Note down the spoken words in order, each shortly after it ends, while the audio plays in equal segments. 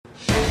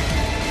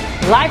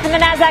Live from the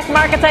NASDAQ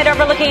market site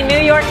overlooking New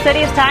York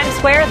City's Times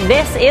Square,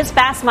 this is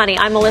Fast Money.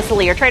 I'm Melissa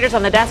Lee. Your traders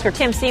on the desk are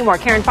Tim Seymour,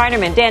 Karen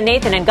Feinerman, Dan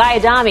Nathan, and Guy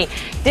Adami.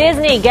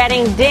 Disney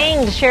getting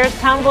dinged. Shares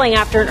tumbling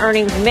after an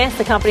earnings miss.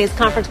 The company's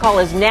conference call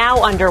is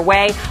now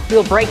underway. We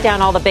will break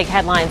down all the big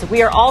headlines.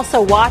 We are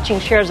also watching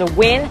shares of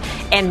Wynn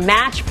and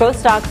Match, both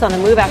stocks on the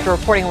move after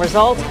reporting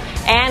results.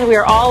 And we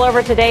are all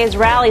over today's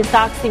rally.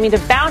 Stocks seeming to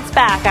bounce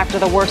back after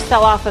the worst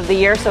sell-off of the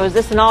year. So is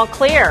this an all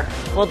clear?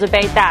 We'll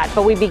debate that.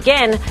 But we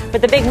begin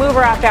with the big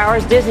mover after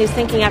hours. Disney's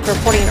thinking after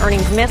reporting an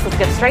earnings miss. Let's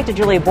get straight to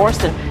Julia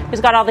Boorstin, who's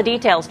got all the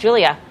details.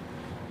 Julia.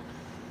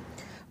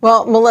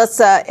 Well,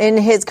 Melissa, in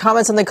his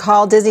comments on the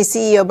call, Disney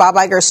CEO Bob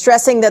Iger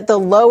stressing that the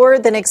lower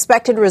than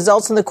expected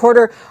results in the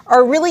quarter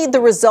are really the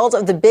result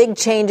of the big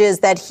changes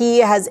that he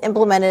has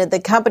implemented at the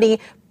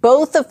company,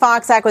 both the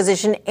Fox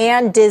acquisition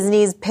and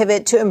Disney's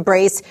pivot to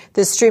embrace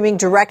the streaming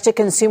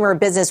direct-to-consumer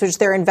business, which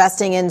they're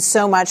investing in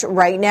so much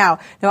right now.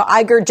 Now,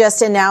 Iger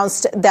just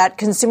announced that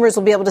consumers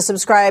will be able to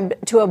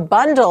subscribe to a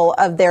bundle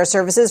of their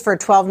services for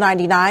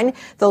 $12.99.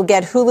 They'll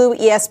get Hulu,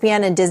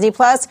 ESPN, and Disney+.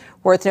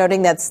 Worth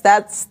noting that's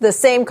the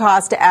same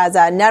cost as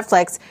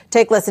Netflix.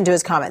 Take a listen to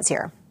his comments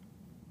here.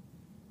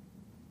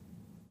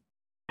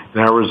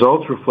 And our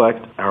results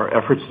reflect our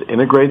efforts to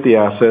integrate the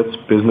assets,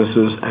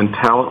 businesses, and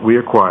talent we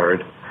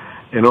acquired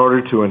in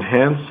order to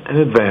enhance and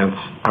advance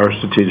our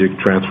strategic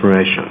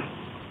transformation.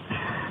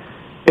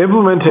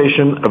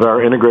 Implementation of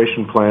our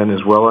integration plan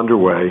is well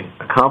underway,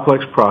 a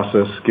complex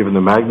process given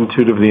the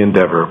magnitude of the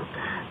endeavor,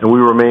 and we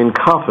remain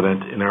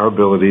confident in our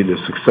ability to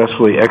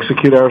successfully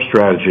execute our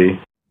strategy.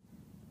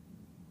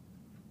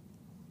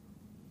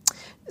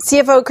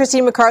 CFO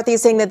Christine McCarthy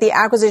is saying that the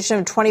acquisition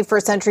of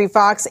 21st Century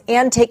Fox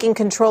and taking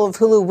control of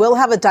Hulu will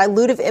have a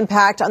dilutive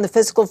impact on the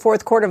fiscal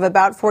fourth quarter of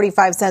about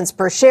 45 cents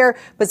per share,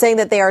 but saying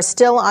that they are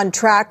still on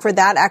track for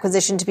that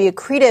acquisition to be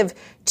accretive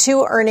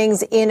to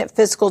earnings in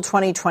fiscal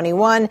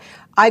 2021.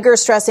 Iger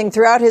stressing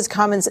throughout his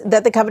comments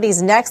that the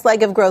company's next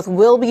leg of growth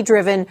will be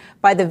driven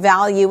by the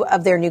value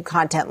of their new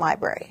content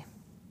library.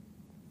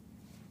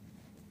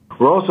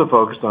 We're also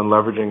focused on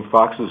leveraging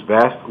Fox's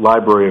vast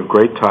library of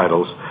great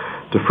titles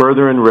to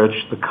further enrich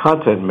the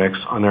content mix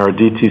on our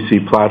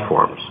DTC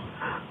platforms.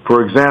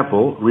 For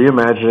example,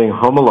 reimagining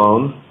Home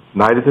Alone,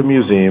 Night at the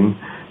Museum,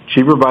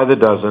 Cheaper by the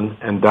Dozen,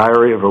 and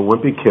Diary of a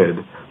Wimpy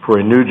Kid for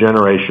a new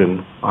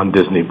generation on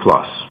Disney+.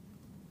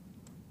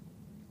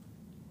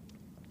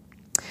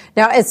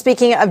 Now, and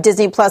speaking of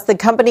Disney+, the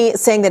company is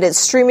saying that its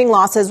streaming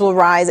losses will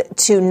rise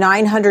to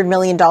 $900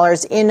 million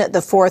in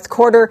the fourth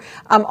quarter.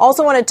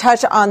 Also want to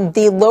touch on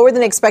the lower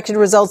than expected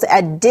results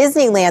at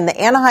Disneyland, the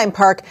Anaheim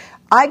park.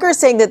 Iger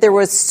saying that there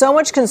was so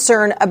much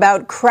concern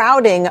about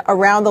crowding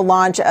around the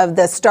launch of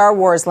the Star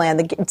Wars land,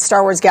 the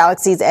Star Wars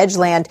Galaxy's Edge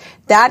land.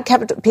 That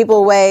kept people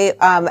away,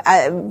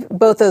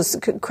 both those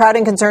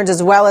crowding concerns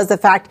as well as the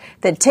fact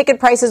that ticket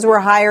prices were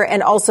higher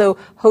and also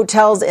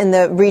hotels in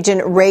the region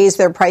raised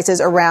their prices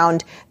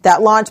around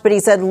that launch. But he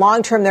said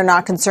long term they're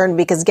not concerned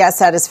because guest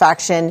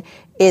satisfaction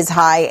is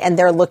high, and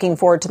they're looking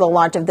forward to the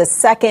launch of the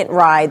second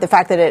ride. The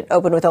fact that it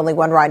opened with only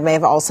one ride may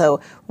have also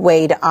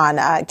weighed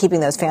on keeping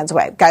those fans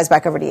away. Guys,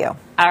 back over to you.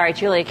 All right,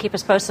 Julia, keep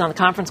us posted on the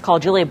conference call.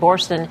 Julia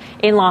Boorstin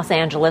in Los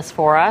Angeles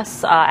for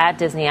us, at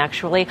Disney,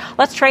 actually.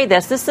 Let's trade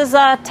this. This is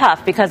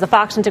tough because the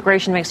Fox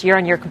integration makes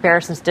year-on-year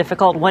comparisons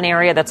difficult. One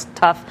area that's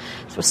tough,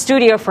 so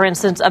Studio, for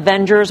instance,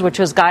 Avengers, which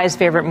was Guy's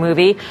favorite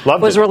movie,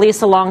 was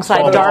released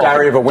alongside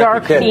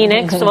Dark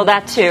Phoenix. Well,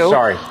 that too.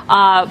 Sorry.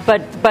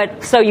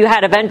 But so you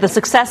had the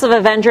success of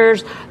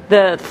Avengers,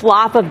 the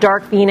flop of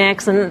Dark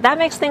Phoenix, and that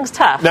makes things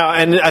tough. Now,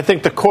 and I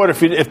think the court,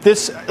 if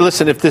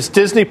this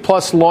Disney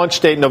Plus launch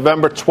date,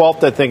 November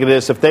 12th, I think it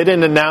is, if they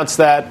didn't announce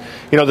that,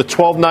 the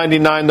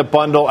 $12.99, the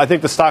bundle, I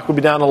think the stock would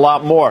be down a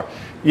lot more.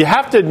 You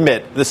have to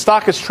admit, the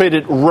stock has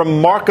traded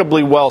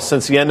remarkably well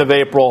since the end of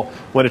April.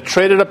 When it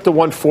traded up to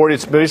 140,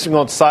 it's basically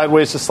gone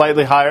sideways to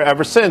slightly higher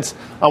ever since,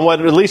 on what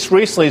at least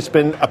recently has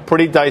been a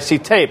pretty dicey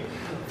tape.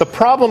 The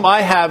problem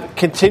I have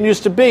continues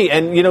to be,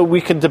 and,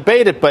 we can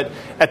debate it, but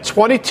at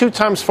 22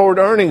 times forward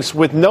earnings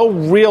with no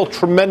real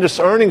tremendous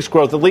earnings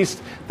growth, at least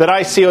that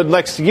I see over the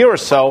next year or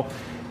so,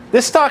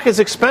 this stock is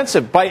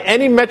expensive. By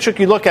any metric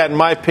you look at, in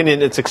my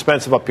opinion, it's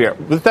expensive up here.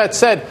 With that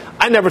said,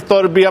 I never thought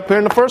it'd be up here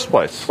in the first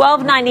place.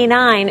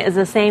 $12.99 is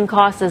the same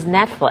cost as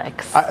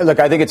Netflix.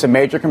 I think it's a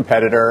major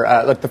competitor.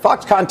 The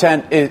Fox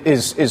content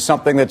is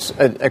something that's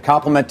a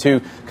complement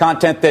to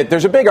content that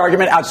there's a big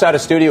argument outside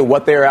of studio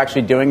what they're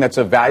actually doing that's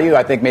of value.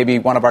 I think maybe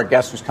one of our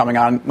guests who's coming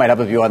on might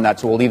have a view on that,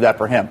 so we'll leave that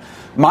for him.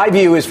 My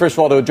view is, first of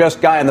all, to address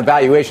Guy on the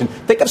valuation,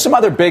 think of some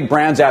other big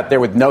brands out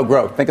there with no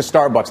growth. Think of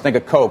Starbucks, think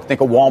of Coke,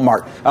 think of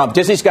Walmart.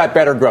 Disney's got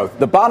better growth.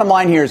 The bottom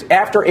line here is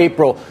after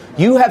April,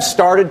 you have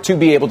started to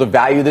be able to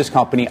value this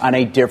company on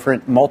a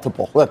different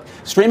multiple. Look,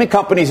 streaming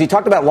companies, he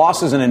talked about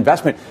losses and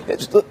investment.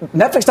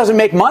 Netflix doesn't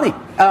make money.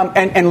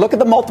 And look at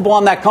the multiple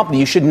on that company.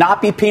 You should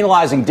not be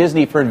penalizing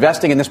Disney for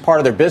investing in this part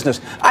of their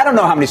business. I don't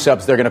know how many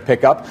subs they're going to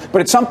pick up,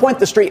 but at some point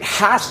the street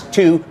has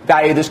to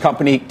value this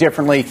company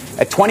differently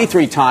at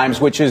 23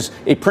 times, which is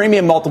a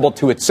premium multiple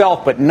to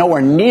itself, but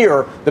nowhere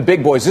near the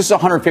big boys. This is a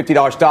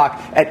 $150 stock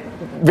at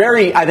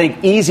very, I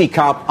think, easy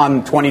comp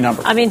on 20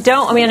 numbers. I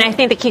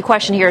think the key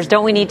question here is,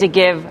 don't we need to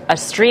give a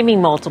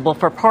streaming multiple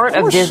for part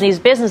of Disney's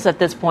business at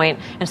this point?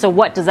 And so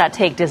what does that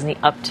take Disney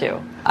up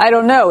to? I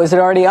don't know. Is it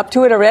already up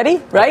to it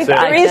already? Right?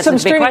 There is some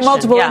streaming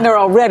multiple in there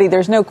already.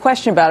 There's no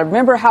question about it.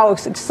 Remember how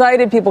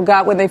excited people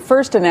got when they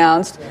first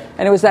announced,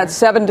 and it was that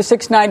 $7 to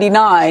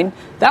 $6.99.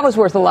 That was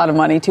worth a lot of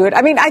money to it.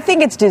 I mean, I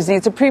think it's Disney.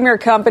 It's a premier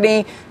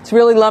company. It's a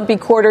really lumpy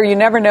quarter. You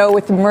never know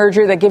with the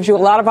merger. That gives you a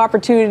lot of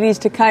opportunities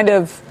to kind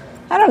of,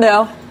 I don't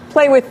know,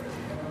 play with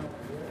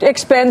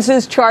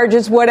expenses,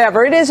 charges,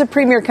 whatever. It is a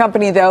premier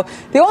company, though.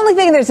 The only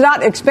thing that's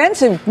not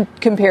expensive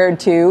compared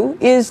to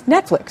is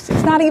Netflix.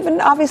 It's not even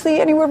obviously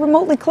anywhere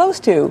remotely close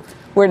to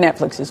where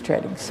Netflix is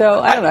trading. So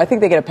I don't know. I think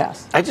they get a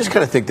pass. I just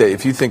kind of think that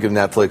if you think of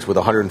Netflix with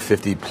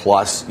 150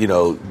 plus,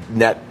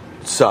 net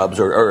subs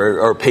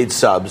or paid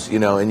subs,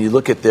 and you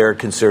look at their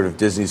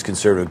Disney's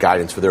conservative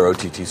guidance for their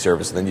OTT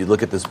service, and then you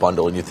look at this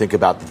bundle and you think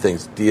about the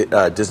things,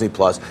 Disney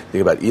Plus, you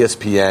think about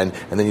ESPN,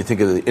 and then you think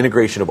of the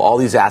integration of all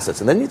these assets,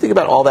 and then you think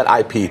about all that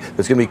IP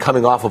that's going to be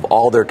coming off of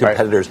all their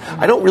competitors. Right.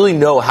 I don't really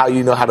know how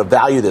you know how to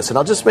value this, and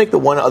I'll just make the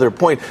one other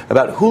point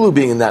about Hulu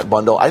being in that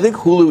bundle. I think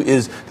Hulu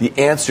is the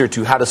answer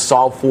to how to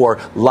solve for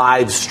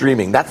live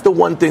streaming. That's the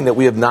one thing that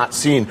we have not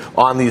seen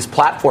on these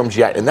platforms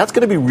yet, and that's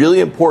going to be really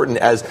important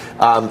as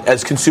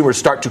consumers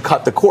start to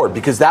cut the cord,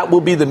 because that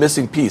will be the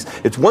missing piece.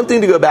 It's one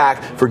thing to go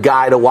back for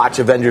Guy to watch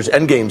Avengers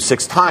Endgame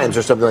 6 times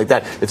or something like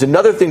that. It's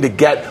another thing to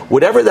get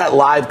whatever that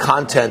live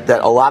content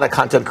that a lot of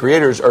content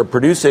creators are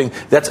producing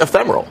that's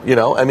ephemeral,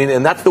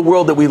 and that's the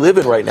world that we live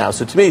in right now.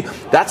 So to me,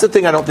 that's the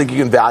thing I don't think you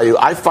can value.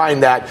 I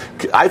find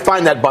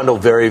that bundle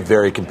very,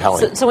 very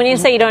compelling. So when you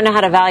say you don't know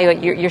how to value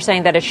it, you're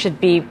saying that it should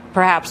be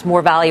perhaps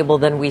more valuable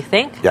than we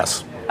think?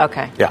 Yes.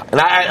 Okay. Yeah.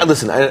 And I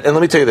listen, and let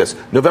me tell you this.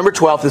 November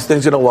 12th, this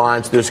thing's going to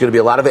launch. There's going to be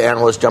a lot of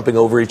analysts jumping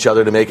over each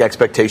other to make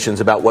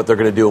expectations about what they're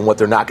going to do and what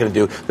they're not going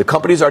to do. The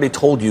company's already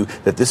told you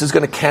that this is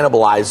going to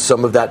cannibalize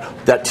some of that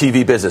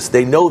TV business.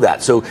 They know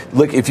that. So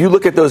look, if you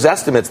look at those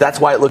estimates, that's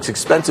why it looks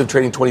expensive,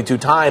 trading 22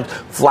 times,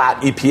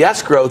 flat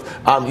EPS growth.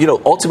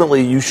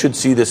 Ultimately, you should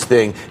see this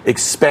thing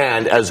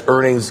expand as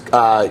earnings,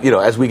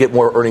 as we get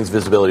more earnings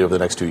visibility over the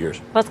next 2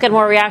 years. Let's get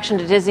more reaction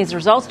to Disney's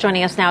results.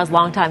 Joining us now is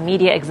longtime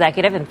media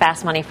executive and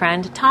Fast Money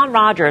friend, Tom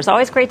Rogers.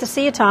 Always great to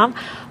see you, Tom.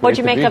 What'd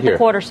you make of the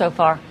quarter so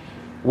far?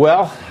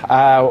 Well,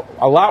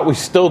 a lot we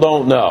still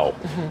don't know.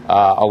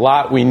 A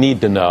lot we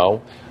need to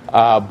know.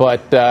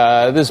 But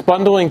this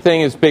bundling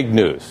thing is big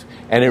news.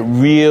 And it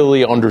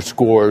really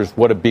underscores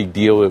what a big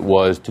deal it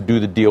was to do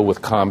the deal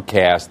with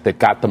Comcast that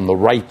got them the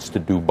rights to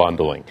do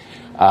bundling.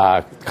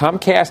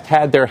 Comcast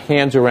had their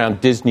hands around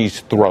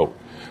Disney's throat.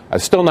 I'm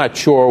still not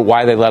sure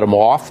why they let them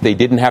off. They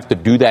didn't have to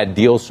do that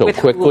deal so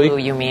quickly. With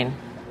Hulu, you mean?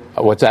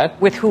 What's that?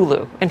 With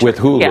Hulu. With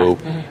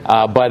Hulu.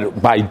 Yeah.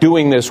 But by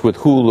doing this with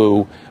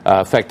Hulu,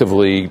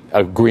 effectively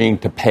agreeing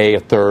to pay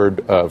for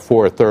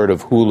a third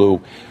of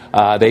Hulu,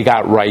 they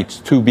got rights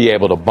to be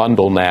able to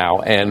bundle now.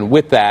 And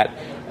with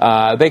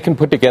that, they can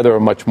put together a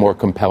much more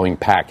compelling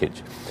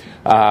package.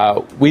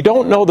 We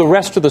don't know the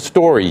rest of the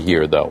story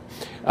here, though.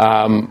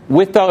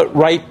 With the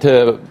right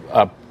to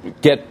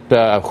get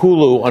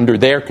Hulu under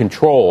their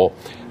control,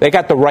 they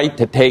got the right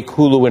to take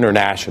Hulu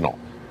International,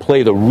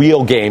 play the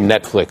real game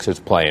Netflix is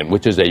playing,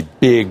 which is a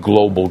big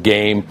global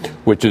game,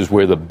 which is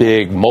where the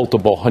big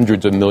multiple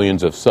hundreds of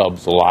millions of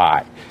subs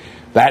lie.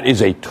 That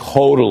is a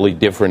totally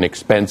different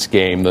expense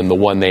game than the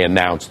one they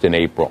announced in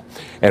April.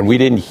 And we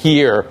didn't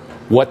hear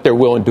what they're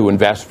willing to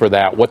invest for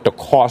that, what the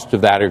cost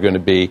of that are going to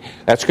be.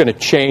 That's going to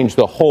change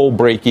the whole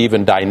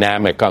break-even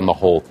dynamic on the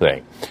whole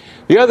thing.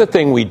 The other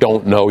thing we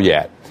don't know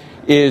yet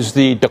is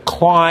the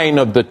decline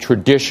of the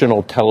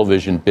traditional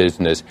television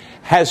business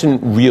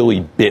hasn't really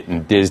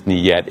bitten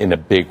Disney yet in a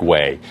big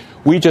way.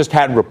 We just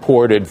had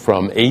reported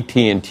from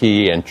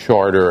AT&T and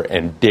Charter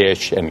and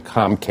Dish and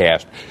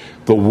Comcast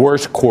the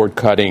worst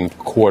cord-cutting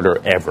quarter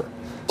ever.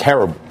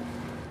 Terrible.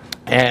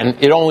 And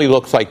it only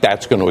looks like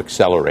that's going to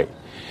accelerate.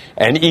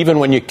 And even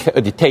when you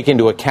take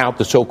into account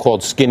the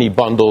so-called skinny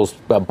bundles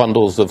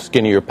of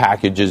skinnier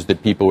packages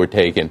that people were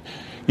taking,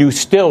 you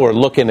still are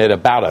looking at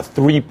about a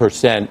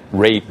 3%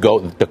 rate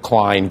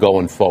decline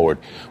going forward.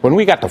 When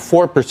we got the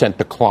 4%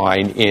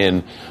 decline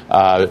in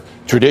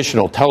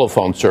traditional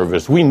telephone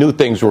service, we knew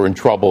things were in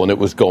trouble and it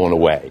was going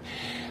away.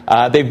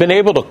 They've been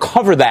able to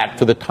cover that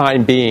for the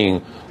time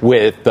being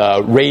with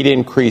rate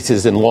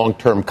increases in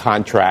long-term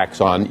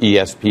contracts on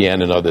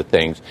ESPN and other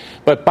things.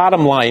 But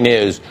bottom line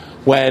is,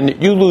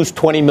 when you lose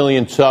 20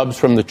 million subs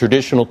from the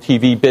traditional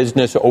TV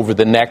business over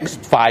the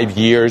next 5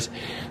 years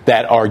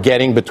that are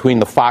getting between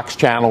the Fox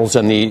channels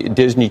and the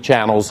Disney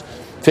channels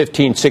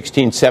 15,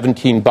 16,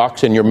 17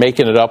 bucks, and you're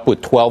making it up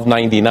with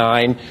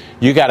 $12.99.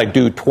 You got to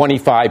do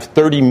 25,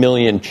 30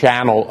 million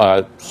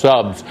channel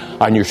subs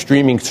on your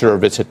streaming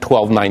service at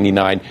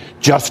 $12.99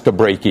 just to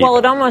break even. Well,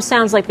 it almost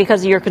sounds like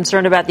because you're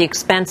concerned about the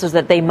expenses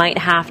that they might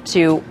have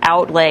to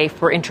outlay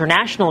for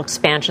international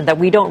expansion, that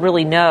we don't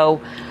really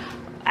know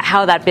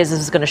how that business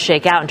is going to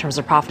shake out in terms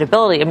of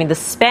profitability. I mean, the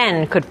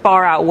spend could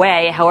far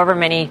outweigh however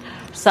many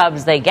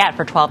subs they get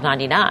for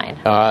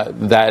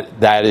 $12.99.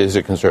 That is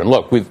a concern.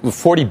 Look, with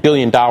 $40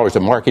 billion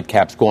of market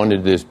caps going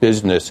into this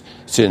business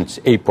since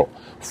April.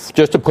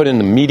 Just to put in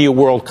the media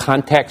world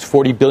context,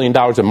 $40 billion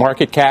of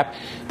market cap,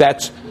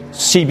 that's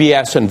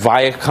CBS and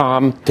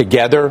Viacom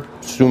together,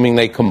 assuming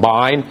they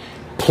combine,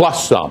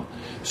 plus some.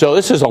 So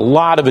this is a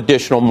lot of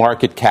additional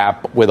market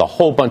cap with a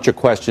whole bunch of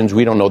questions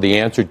we don't know the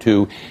answer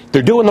to.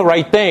 They're doing the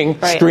right thing,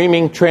 right.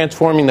 Streaming,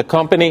 transforming the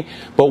company,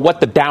 but what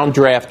the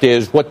downdraft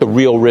is, what the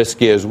real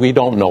risk is, we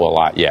don't know a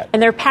lot yet.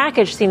 And their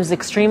package seems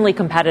extremely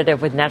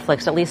competitive with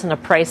Netflix, at least in the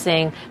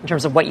pricing, in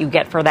terms of what you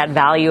get for that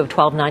value of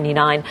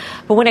 $12.99.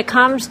 But when it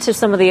comes to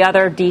some of the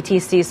other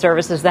DTC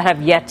services that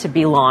have yet to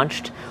be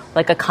launched,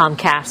 like a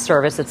Comcast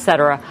service, et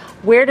cetera,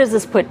 where does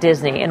this put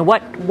Disney? And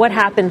what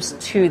happens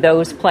to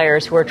those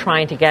players who are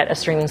trying to get a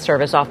streaming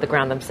service off the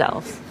ground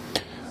themselves?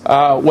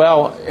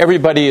 Well,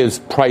 everybody is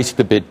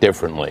priced a bit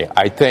differently.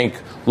 I think,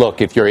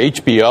 look, if you're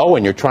HBO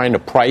and you're trying to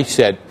price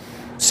at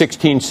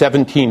 $16,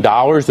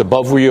 $17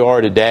 above where you are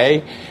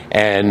today,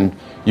 and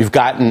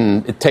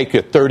it take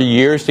you 30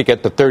 years to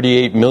get the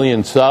 38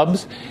 million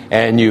subs,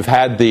 and you've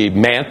had the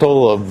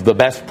mantle of the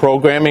best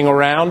programming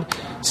around,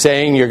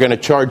 saying you're going to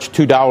charge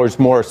 $2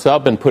 more a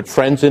sub and put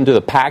Friends into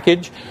the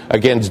package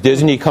against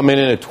Disney coming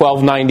in at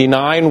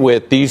 $12.99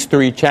 with these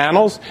three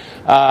channels,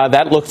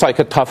 that looks like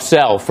a tough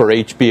sell for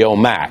HBO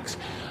Max.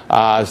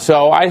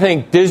 So I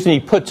think Disney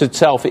puts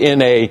itself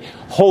in a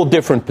whole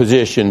different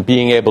position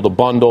being able to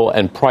bundle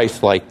and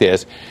price like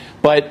this.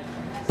 But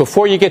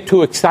before you get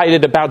too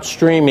excited about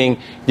streaming,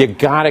 you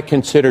got to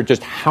consider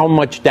just how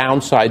much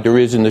downside there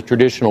is in the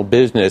traditional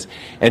business.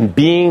 And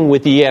being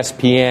with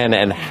ESPN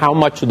and how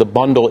much of the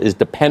bundle is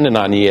dependent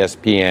on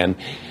ESPN,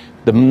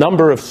 the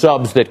number of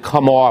subs that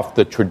come off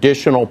the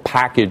traditional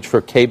package for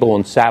cable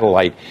and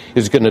satellite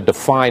is going to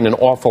define an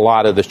awful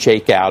lot of the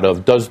shakeout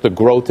of does the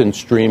growth in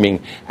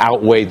streaming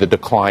outweigh the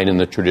decline in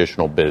the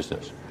traditional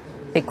business?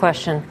 Big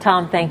question.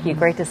 Tom, thank you.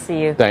 Great to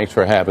see you. Thanks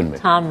for having me.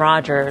 Tom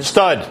Rogers.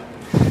 Stud.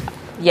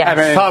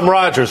 Yes. Tom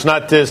Rogers,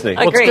 not Disney.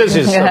 Well, it's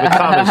Disney's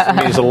comments to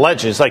me. He's a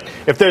legend. It's like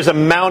if there's a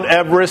Mount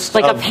Everest,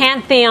 like a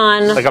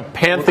pantheon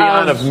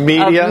of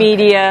media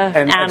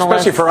and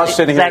analysts, especially for us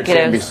sitting here at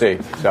executives.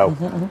 CNBC.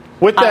 So,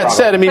 with that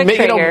said, I mean,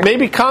 Quick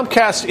maybe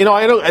Comcast.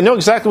 I know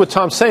exactly what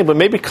Tom's saying, but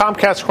maybe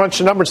Comcast crunched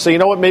the numbers and say, you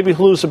know what, maybe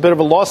Hulu's a bit of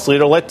a loss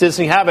leader. Let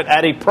Disney have it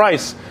at a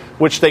price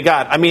which they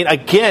got. I mean,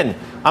 again,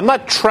 I'm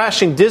not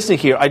trashing Disney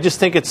here. I just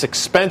think it's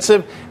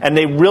expensive, and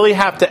they really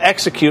have to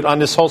execute on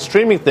this whole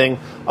streaming thing.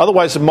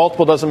 Otherwise, the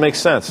multiple doesn't make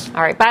sense.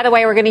 All right. By the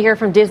way, we're going to hear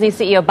from Disney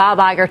CEO Bob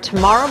Iger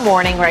tomorrow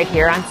morning right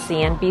here on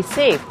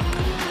CNBC.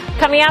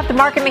 Coming up, the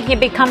market making a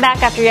big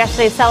comeback after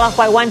yesterday's sell-off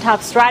by one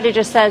top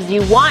strategist says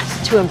you want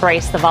to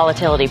embrace the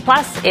volatility.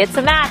 Plus, it's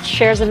a match.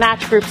 Shares of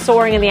Match Group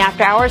soaring in the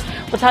after hours.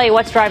 We'll tell you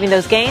what's driving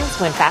those gains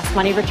when Fast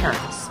Money returns.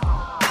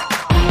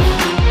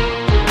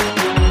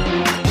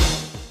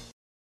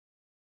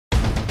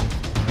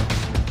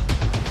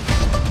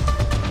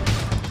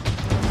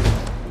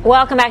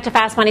 Welcome back to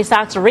Fast Money.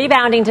 Stocks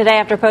rebounding today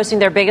after posting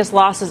their biggest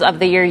losses of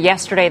the year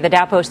yesterday. The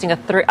Dow posting a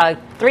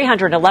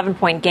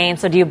 311-point gain.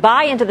 So do you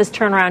buy into this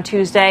turnaround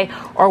Tuesday,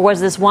 or was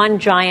this one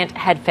giant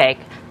head fake?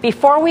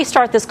 Before we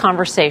start this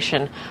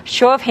conversation,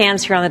 show of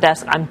hands here on the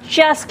desk, I'm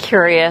just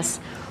curious,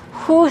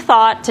 who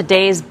thought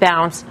today's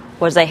bounce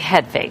was a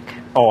head fake?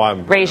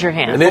 Raise your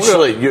hand.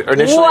 Initially.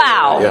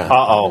 Wow. Yeah.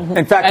 Uh-oh.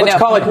 In fact, let's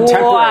call it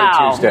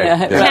temporary Tuesday.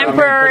 Yeah.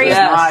 Temporary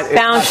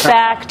bounce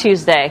back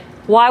Tuesday.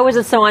 Why was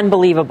it so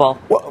unbelievable?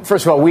 Well,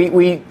 first of all,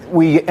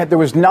 there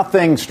was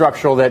nothing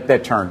structural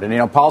that turned. And,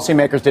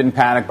 policymakers didn't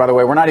panic. By the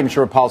way, we're not even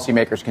sure what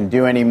policymakers can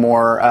do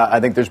anymore.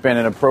 I think there's been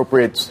an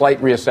appropriate slight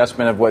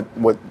reassessment of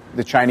what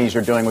the Chinese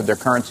are doing with their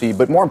currency.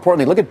 But more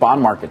importantly, look at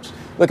bond markets.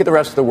 Look at the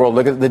rest of the world.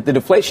 Look at the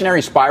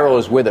deflationary spiral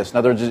is with us. In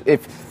other words,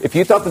 if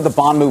you thought that the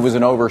bond move was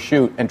an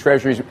overshoot and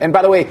treasuries, and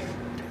by the way,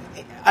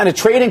 on a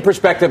trading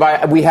perspective,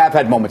 we have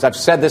had moments. I've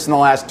said this in the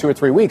last 2 or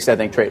 3 weeks. I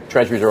think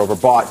treasuries are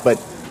overbought,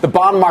 but the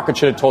bond market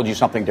should have told you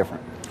something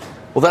different.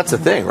 Well, that's the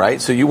thing,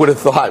 right? So you would have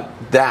thought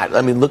that.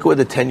 I mean, look at where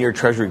the 10-year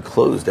Treasury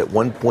closed at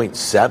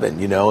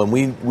 1.7, and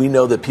we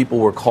know that people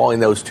were calling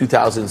those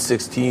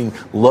 2016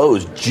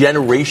 lows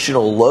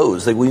generational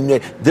lows.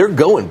 They're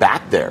going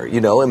back there,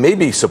 and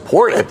maybe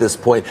support at this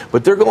point,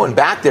 but they're going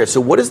back there.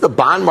 So what is the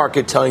bond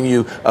market telling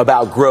you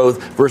about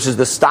growth versus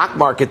the stock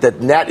market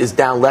that net is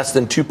down less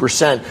than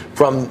 2%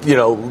 from,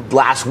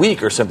 last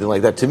week or something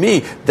like that? To me,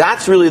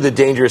 that's really the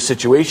dangerous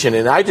situation.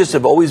 And I just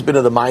have always been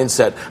of the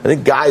mindset, I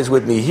think guys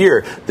with me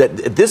here,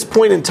 that at this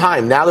point in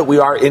time, now that we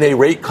are in a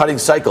rate cutting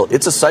cycle,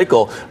 it's a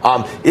cycle.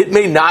 It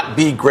may not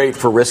be great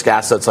for risk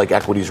assets like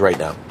equities right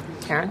now.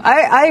 Karen?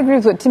 I agree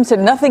with what Tim said.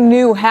 Nothing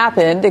new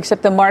happened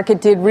except the market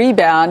did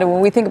rebound. And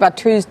when we think about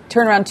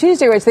turnaround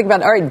Tuesday, we think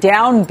about, all right,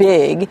 down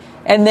big.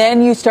 And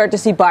then you start to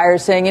see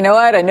buyers saying, you know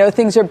what, I know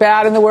things are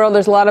bad in the world.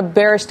 There's a lot of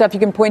bearish stuff you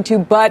can point to,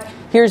 but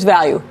here's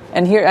value.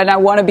 And I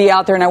want to be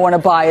out there and I want to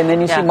buy. And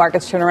then you see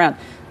markets turn around.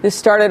 This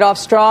started off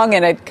strong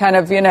and it kind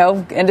of,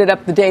 ended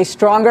up the day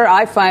stronger.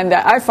 I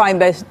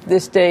find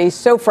this day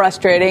so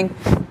frustrating.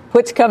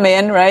 Puts come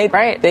in, right?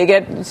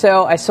 Right.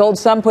 So I sold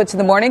some puts in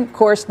the morning, of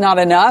course, not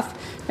enough.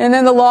 And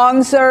then the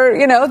longs are,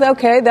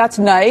 okay, that's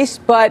nice,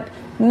 but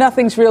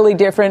nothing's really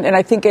different, and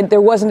I think there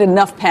wasn't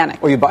enough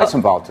panic. Well, you buy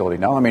some volatility,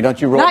 no? I mean,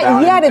 don't you roll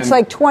down? Not yet. It's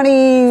like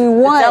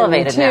 21. It's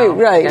elevated too, now,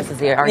 right? I guess is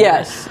the argument.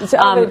 Yes, it's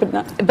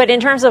elevated, but in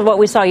terms of what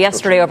we saw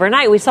yesterday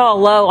overnight, we saw a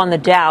low on the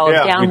Dow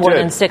down more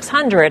than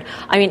 600.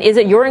 I mean, is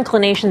it your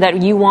inclination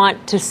that you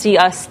want to see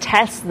us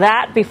test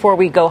that before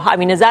we go high? I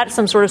mean, is that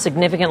some sort of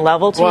significant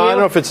level to you? Well, I don't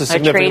know if it's a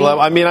significant level.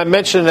 I mean, I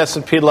mentioned an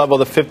S&P level,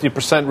 the 50%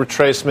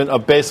 retracement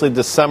of basically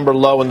December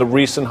low and the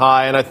recent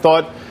high, and I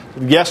thought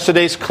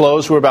yesterday's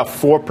close, we're about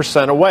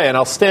 4% away, and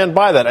I'll stand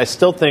by that. I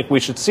still think we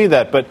should see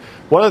that. But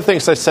one of the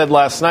things I said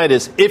last night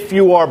is if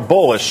you are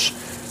bullish,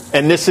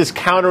 and this is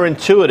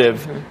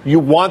counterintuitive, you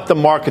want the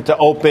market to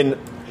open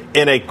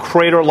in a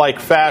crater-like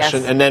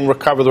fashion and then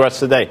recover the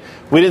rest of the day.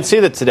 We didn't see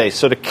that today.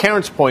 So to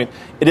Karen's point,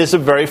 it is a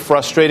very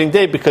frustrating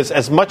day because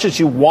as much as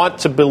you want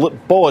to be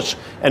bullish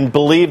and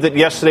believe that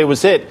yesterday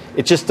was it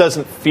just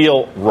doesn't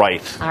feel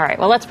right. All right.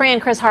 Well, let's bring in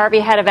Chris Harvey,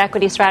 head of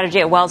equity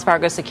strategy at Wells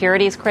Fargo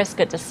Securities. Chris,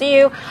 good to see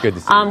you. Good to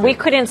see you. We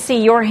couldn't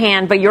see your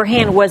hand, but your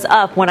hand was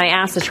up when I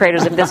asked the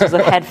traders if this was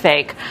a head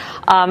fake.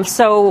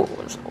 So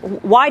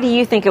why do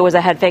you think it was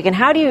a head fake? And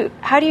how do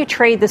you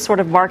trade this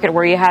sort of market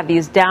where you have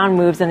these down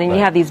moves and then you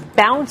have these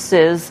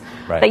bounces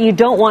that you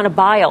don't want to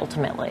buy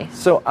ultimately?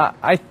 So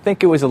I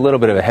think it was a little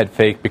bit of a head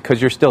fake because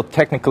you're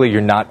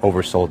not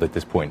oversold at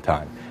this point in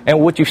time. And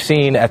what you've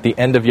seen at the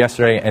end of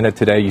yesterday and of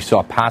today, you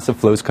saw passive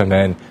flows come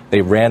in.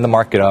 They ran the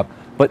market up.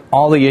 But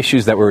all the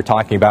issues that we were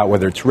talking about,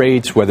 whether it's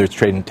rates, whether it's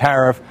trade and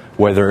tariff,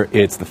 whether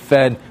it's the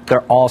Fed,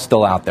 they're all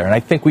still out there. And I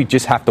think we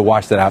just have to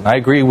wash that out. And I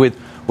agree with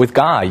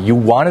Guy. You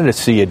wanted to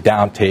see a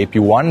down tape.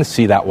 You wanted to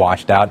see that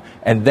washed out.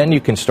 And then you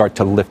can start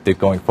to lift it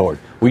going forward.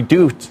 We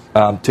do,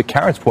 to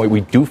Karen's point,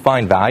 we do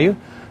find value.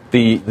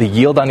 The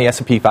yield on the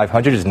S&P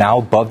 500 is now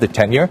above the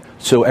 10-year.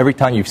 So every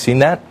time you've seen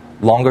that,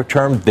 longer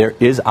term, there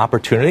is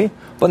opportunity.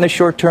 But in the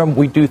short term,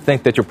 we do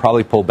think that you'll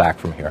probably pull back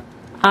from here.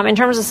 In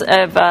terms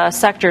of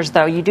sectors,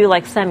 though, you do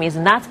like semis,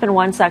 and that's been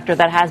one sector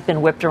that has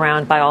been whipped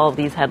around by all of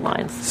these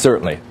headlines.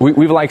 Certainly.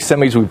 We've liked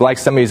semis. We've liked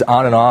semis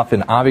on and off,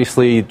 and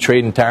obviously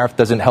trade and tariff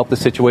doesn't help the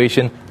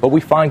situation, but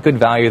we find good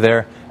value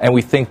there, and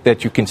we think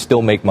that you can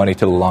still make money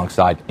to the long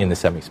side in the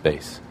semi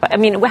space. I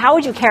mean, how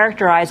would you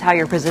characterize how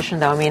you're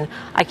positioned, though? I mean,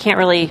 I can't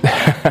really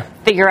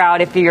figure out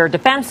if you're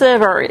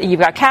defensive or you've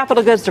got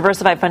capital goods,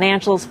 diversified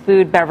financials,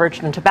 food, beverage,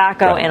 and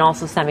tobacco, and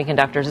also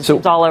semiconductors.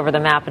 It's all over the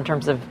map in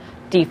terms of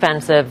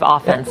defensive,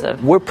 offensive.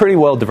 Yeah, we're pretty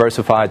well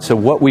diversified. So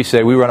what we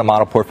say, we run a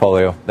model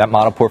portfolio. That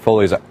model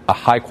portfolio is a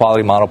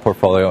high-quality model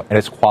portfolio, and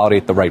it's quality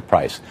at the right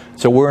price.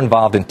 So we're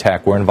involved in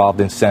tech. We're involved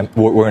in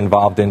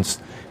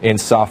in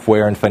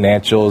software and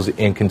financials,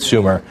 in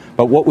consumer.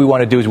 But what we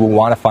want to do is we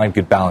want to find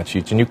good balance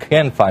sheets, and you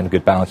can find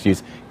good balance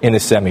sheets in the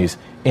semis,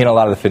 in a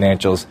lot of the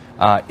financials,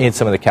 in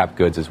some of the cap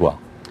goods as well.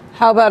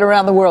 How about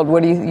around the world?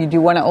 What do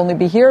you want to only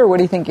be here, or what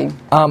are you thinking?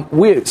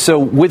 So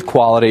with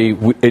quality,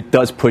 it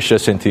does push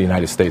us into the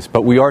United States.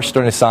 But we are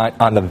starting to find,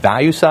 on the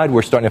value side,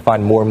 we're starting to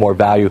find more and more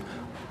value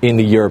in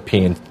the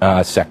European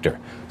sector.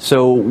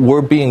 So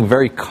we're being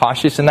very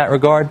cautious in that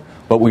regard,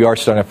 but we are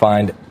starting to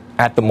find,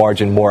 at the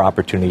margin, more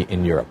opportunity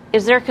in Europe.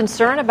 Is there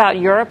concern about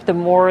Europe the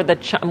more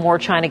more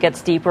China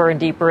gets deeper and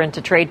deeper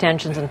into trade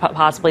tensions and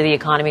possibly the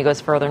economy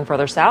goes further and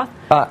further south?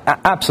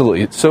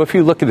 Absolutely. So if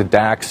you look at the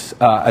DAX,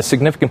 a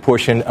significant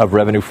portion of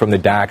revenue from the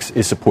DAX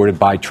is supported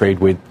by trade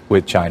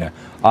with China.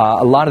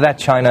 A lot of that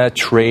China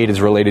trade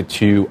is related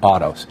to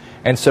autos.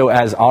 And so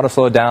as autos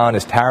slow down,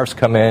 as tariffs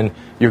come in,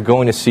 you're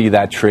going to see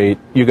that trade,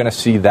 you're going to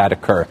see that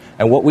occur.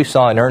 And what we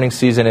saw in earnings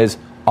season is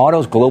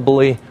autos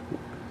globally,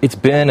 it's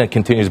been and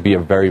continues to be a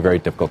very, very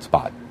difficult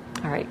spot.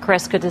 All right,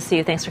 Chris, good to see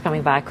you. Thanks for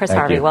coming by. Chris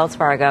Harvey, Wells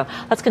Fargo.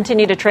 Let's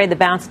continue to trade the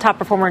bounce. Top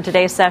performer in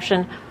today's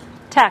session,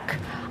 tech,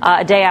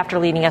 a day after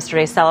leading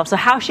yesterday's sell-off. So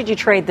how should you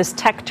trade this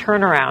tech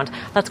turnaround?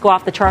 Let's go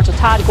off the charts with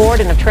Todd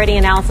Gordon of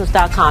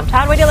TradingAnalysis.com.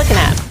 Todd, what are you looking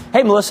at?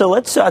 Hey, Melissa,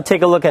 let's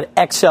take a look at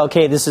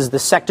XLK. This is the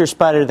sector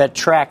spider that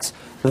tracks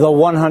the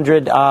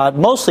 100,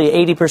 mostly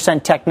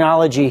 80%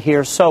 technology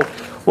here. So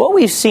what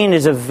we've seen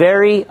is a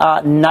very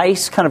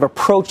nice kind of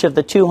approach of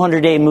the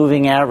 200-day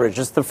moving average.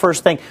 It's the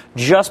first thing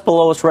just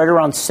below us, right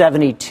around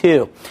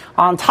 72.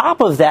 On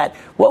top of that,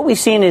 what we've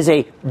seen is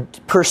a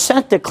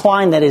percent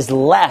decline that is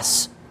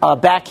less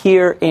back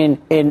here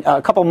in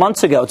a couple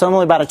months ago. It's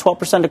only about a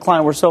 12%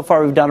 decline, where so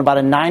far we've done about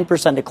a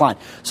 9% decline.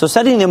 So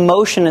setting the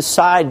emotion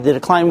aside, the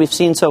decline we've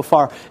seen so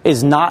far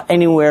is not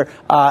anywhere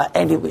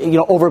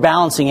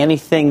overbalancing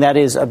anything that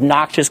is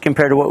obnoxious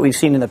compared to what we've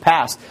seen in the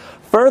past.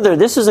 Further,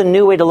 this is a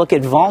new way to look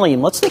at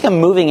volume. Let's take a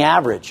moving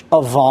average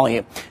of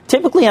volume.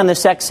 Typically on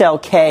this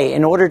XLK,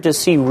 in order to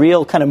see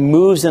real kind of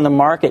moves in the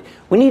market,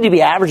 we need to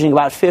be averaging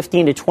about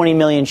 15 to 20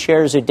 million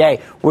shares a day.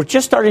 We're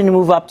just starting to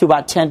move up to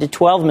about 10 to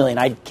 12 million.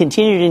 I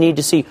continue to need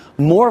to see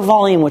more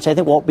volume, which I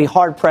think will be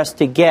hard-pressed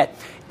to get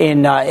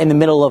in the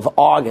middle of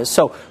August.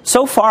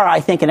 So far, I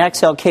think in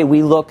XLK,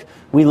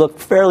 we look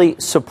fairly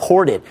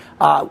supported.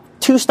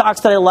 Two stocks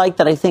that I like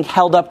that I think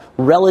held up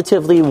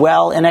relatively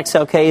well in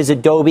XLK is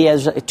Adobe.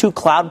 As two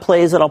cloud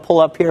plays that I'll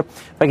pull up here.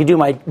 If I could do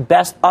my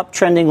best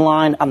uptrending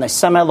line on the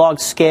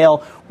semi-log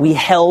scale, we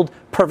held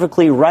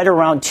perfectly right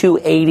around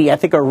 280. I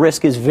think our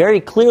risk is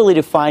very clearly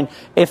defined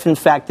if, in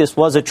fact, this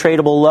was a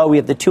tradable low. We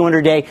have the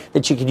 200-day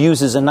that you could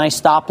use as a nice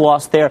stop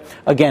loss there.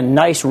 Again,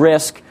 nice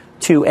risk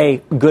to a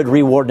good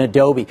reward in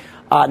Adobe.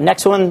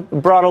 Next one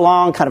brought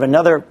along, kind of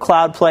another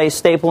cloud play,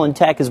 staple in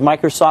tech, is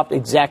Microsoft.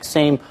 Exact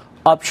same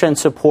uptrend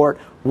support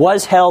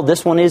was held.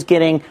 This one is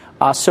getting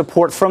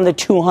support from the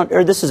 200,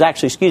 or this is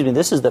actually,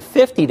 this is the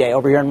 50-day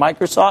over here in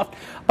Microsoft.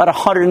 About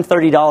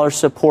 $130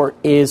 support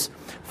is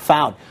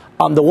found.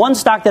 The one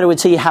stock that I would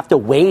say you have to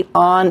wait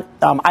on,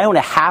 I own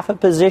a half a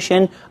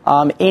position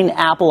in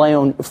Apple. I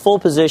own full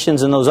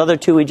positions in those other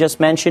two we just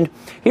mentioned.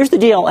 Here's the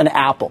deal on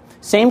Apple.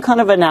 Same kind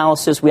of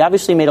analysis. We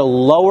obviously made a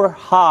lower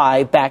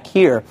high back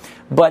here,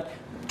 but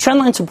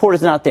trendline support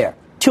is not there.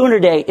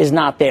 200-day is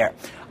not there.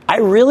 I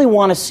really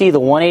want to see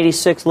the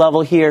 186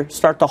 level here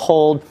start to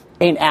hold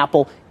in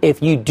Apple.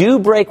 If you do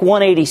break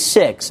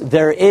 186,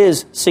 there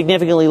is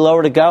significantly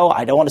lower to go.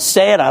 I don't want to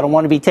say it. I don't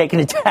want to be taken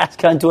to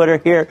task on Twitter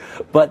here,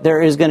 but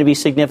there is going to be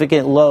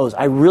significant lows.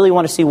 I really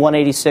want to see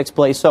 186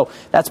 play. So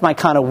that's my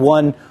kind of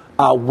one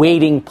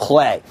waiting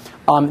play.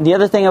 The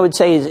other thing I would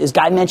say is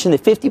Guy mentioned the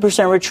 50%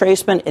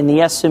 retracement in the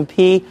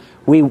S&P.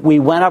 We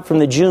went up from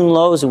the June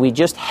lows, and we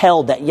just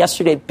held that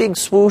yesterday. Big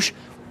swoosh.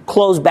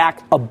 Closed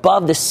back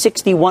above the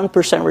 61%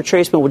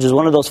 retracement, which is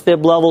one of those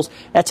fib levels.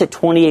 That's at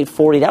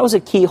 28.40. That was a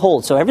key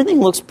hold. So everything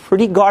looks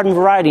pretty garden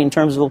variety in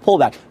terms of a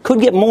pullback.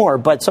 Could get more,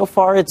 but so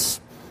far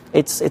it's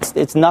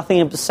nothing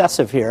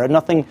obsessive here,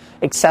 nothing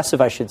excessive,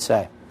 I should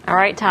say. All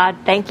right, Todd.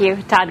 Thank you.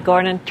 Todd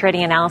Gordon,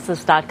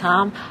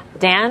 tradinganalysis.com.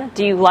 Dan,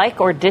 do you like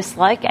or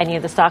dislike any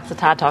of the stocks that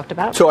Todd talked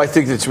about? So I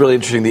think it's really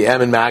interesting. The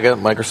M in MAGA,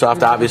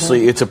 Microsoft,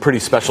 obviously, it's a pretty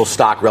special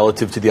stock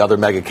relative to the other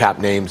mega cap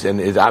names, and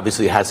it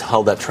obviously has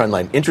held that trend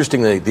line.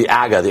 Interestingly, the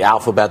AGA, the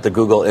Alphabet, the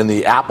Google, and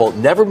the Apple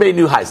never made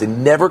new highs. They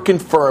never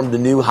confirmed the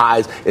new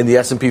highs in the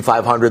S&P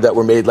 500 that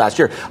were made last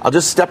year. I'll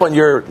just step on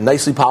your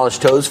nicely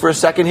polished toes for a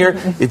second here.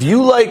 If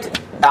you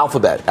liked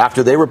Alphabet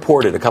after they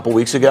reported a couple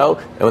weeks ago,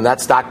 and when that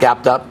stock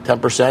gapped up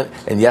 10%,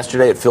 and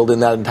yesterday it filled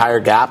in that entire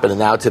gap, and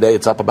now today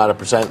it's up about a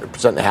percent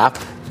and a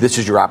half, this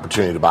is your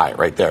opportunity to buy it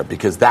right there,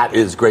 because that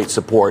is great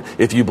support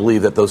if you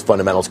believe that those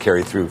fundamentals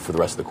carry through for the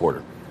rest of the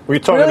quarter. Were you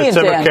talking Brilliant,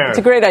 to Tim Dan. or Karen? It's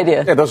a great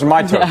idea. Yeah, those are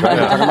my toes,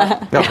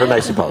 right? No, her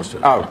nicely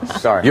posted. Oh,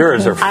 sorry.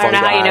 Yours are I don't know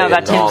how you know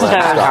about Tim's toes.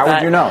 How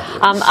would you know?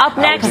 Up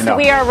next,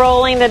 we are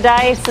rolling the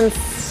dice and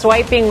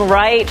swiping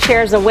right.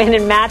 Shares a win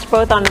and match,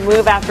 both on the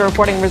move after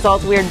reporting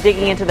results. We are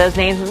digging into those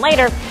names. And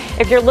later,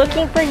 if you're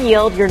looking for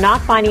yield, you're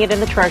not finding it in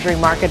the Treasury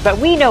market, but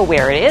we know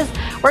where it is.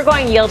 We're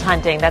going yield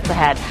hunting. That's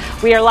ahead.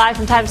 We are live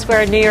from Times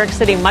Square in New York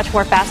City. Much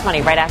more Fast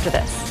Money right after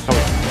this.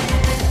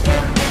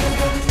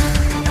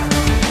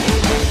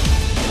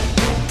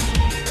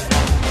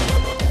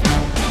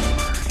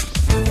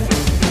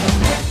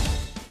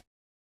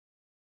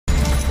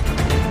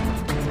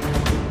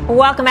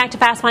 Welcome back to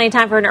Fast Money.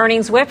 Time for an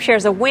earnings whip.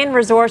 Shares of Wynn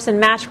Resorts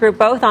and Match Group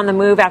both on the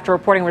move after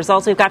reporting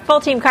results. We've got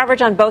full team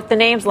coverage on both the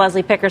names.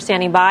 Leslie Picker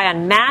standing by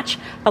on Match.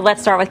 But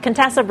let's start with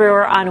Contessa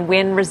Brewer on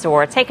Wynn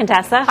Resorts. Hey,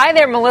 Contessa. Hi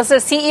there, Melissa.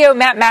 CEO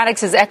Matt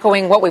Maddox is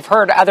echoing what we've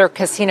heard other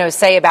casinos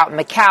say about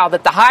Macau,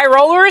 that the high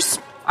rollers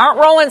aren't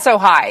rolling so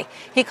high.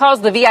 He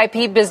calls the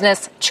VIP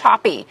business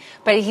choppy,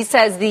 but he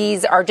says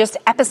these are just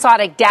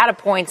episodic data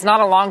points,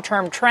 not a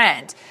long-term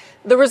trend.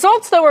 The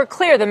results, though, are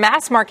clear. The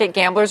mass market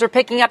gamblers are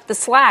picking up the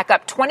slack,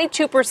 up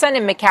 22%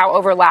 in Macau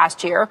over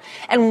last year.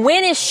 And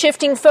Wynn is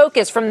shifting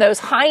focus from those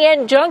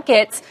high-end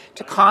junkets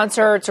to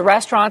concerts,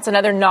 restaurants, and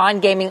other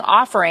non-gaming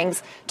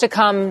offerings to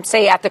come,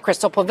 say, at the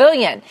Crystal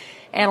Pavilion.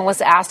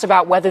 Analysts asked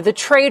about whether the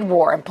trade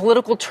war and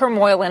political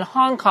turmoil in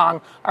Hong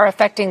Kong are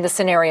affecting the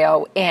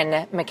scenario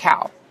in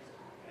Macau.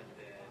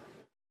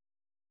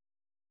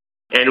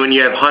 And when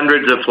you have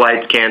hundreds of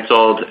flights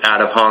canceled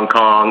out of Hong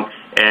Kong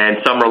and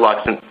some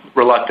reluctance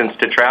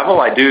to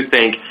travel, I do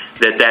think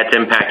that that's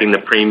impacting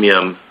the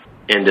premium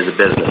into the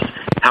business.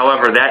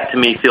 However, that to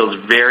me feels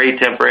very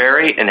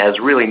temporary and has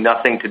really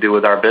nothing to do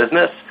with our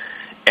business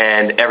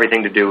and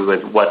everything to do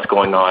with what's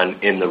going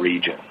on in the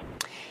region.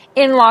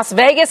 In Las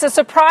Vegas, a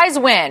surprise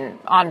win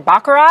on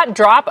Baccarat,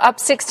 drop up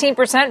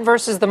 16%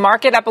 versus the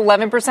market, up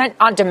 11%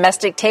 on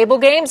domestic table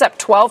games, up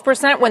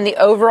 12% when the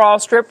overall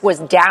strip was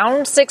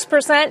down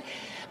 6%.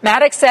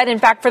 Maddox said, in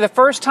fact, for the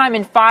first time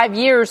in 5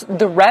 years,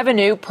 the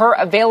revenue per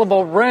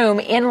available room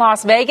in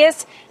Las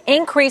Vegas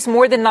increased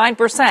more than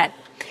 9%.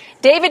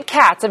 David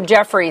Katz of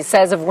Jefferies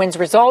says of Wynn's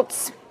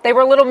results, they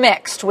were a little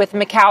mixed, with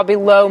Macau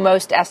below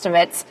most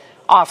estimates,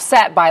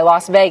 offset by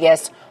Las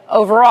Vegas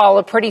overall,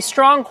 a pretty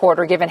strong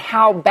quarter given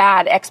how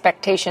bad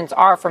expectations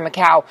are for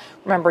Macau.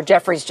 Remember,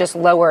 Jefferies just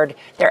lowered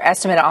their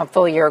estimate on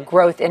full-year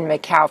growth in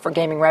Macau for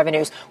gaming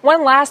revenues.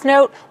 One last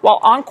note, while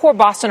Encore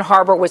Boston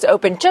Harbor was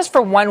open just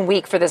for 1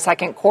 week for the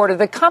second quarter,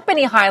 the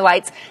company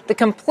highlights the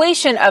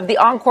completion of the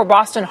Encore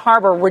Boston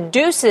Harbor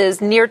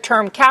reduces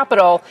near-term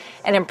capital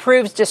and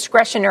improves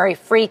discretionary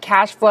free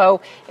cash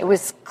flow. It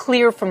was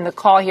clear from the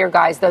call here,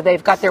 guys, though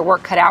they've got their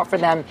work cut out for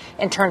them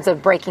in terms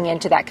of breaking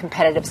into that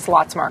competitive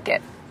slots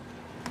market.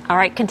 All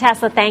right,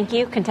 Contessa, thank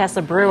you.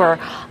 Contessa Brewer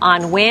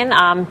on Wynn.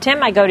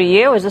 Tim, I go to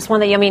you. Is this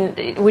one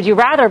that would you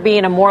rather be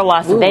in a more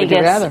Las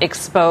Vegas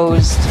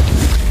exposed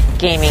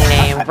gaming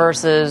name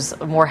versus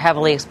a more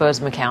heavily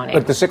exposed Macau name?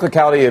 Look, the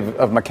cyclicality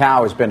of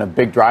Macau has been a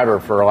big driver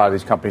for a lot of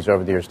these companies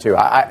over the years, too.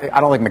 I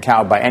don't think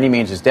Macau by any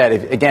means is dead.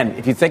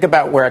 If you think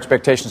about where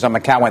expectations on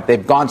Macau went,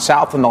 they've gone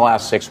south in the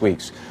last 6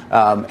 weeks.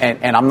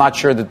 And I'm not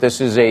sure that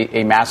this is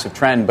a massive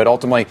trend, but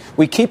ultimately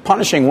we keep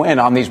punishing Wynn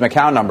on these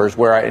Macau numbers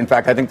where, in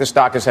fact, I think the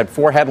stock has had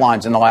 4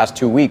 headlines in the last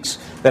 2 weeks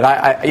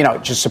that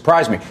just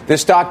surprised me.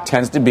 This stock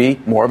tends to be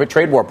more of a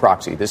trade war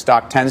proxy. This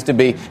stock tends to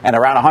be, and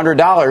around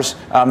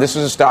 $100, this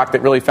is a stock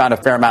that really found a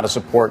fair amount of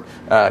support,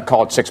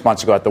 call it 6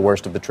 months ago at the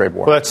worst of the trade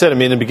war. Well, that's it. I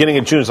mean, in the beginning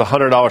of June, it was a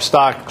 $100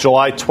 stock.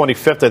 July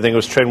 25th, I think it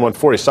was trading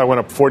 140. Stock went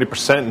up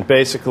 40% in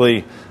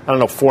basically,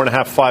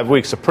 4.5, 5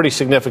 weeks. A pretty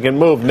significant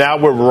move. Now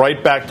we're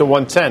right back to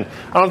 110.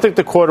 I don't think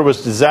the quarter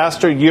was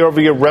disaster.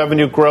 Year-over-year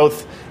revenue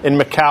growth in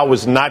Macau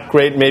was not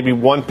great, maybe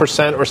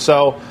 1% or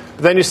so.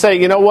 But then you say,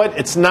 you know what?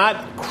 It's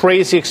not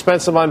crazy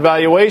expensive on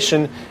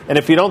valuation. And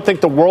if you don't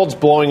think the world's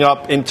blowing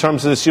up in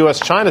terms of this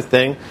U.S.-China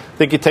thing,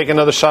 I think you take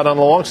another shot on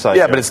the long side.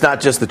 Yeah, but it's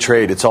not just the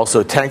trade. It's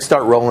also tanks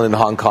start rolling in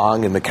Hong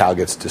Kong and Macau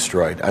gets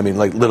destroyed. I mean,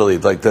 literally,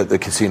 the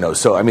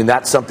casinos. So,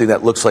 that's something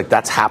that looks like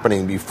that's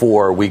happening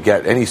before we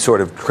get any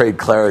sort of trade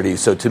clarity.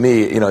 So, to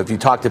me, if you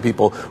talk to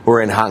people who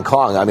are in Hong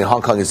Kong,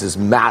 Hong Kong is this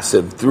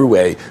massive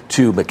throughway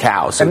to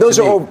Macau. So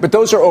and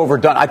those are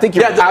overdone. I think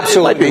you're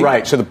absolutely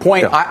right. So the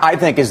point, I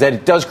think, is that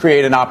it does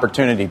create an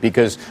opportunity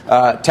because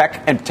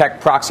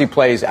tech proxy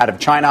plays out of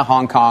China,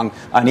 Hong Kong,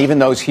 and even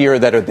those here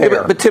that are there.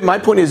 Yeah, but Tim, my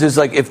point is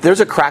if there's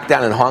a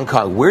crackdown in Hong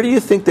Kong, where do you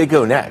think they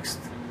go next?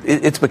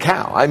 It's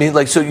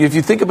Macau. So if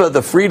you think about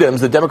the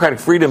freedoms, the democratic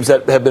freedoms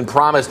that have been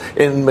promised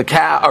in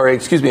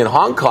in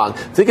Hong Kong,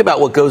 think about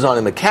what goes on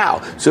in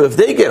Macau. So if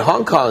they get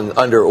Hong Kong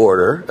under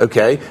order,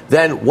 okay,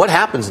 then what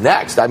happens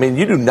next?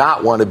 You do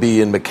not want to be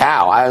in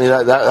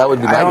Macau. That would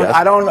be my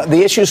guess.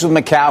 The issues with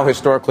Macau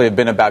historically have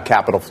been about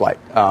capital flight,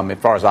 as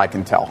far as I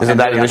can tell. Isn't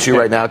that an issue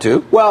right now,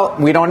 too? Well,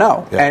 we don't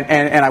know. Yeah.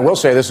 And I will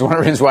say this is one of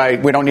the reasons why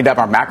we don't need to have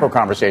our macro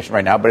conversation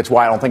right now, but it's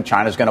why I don't think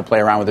China's going to play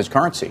around with its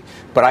currency.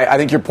 But I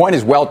think your point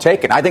is well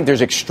taken. I think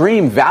there's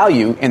extreme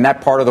value in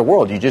that part of the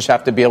world. You just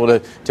have to be able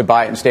to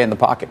buy it and stay in the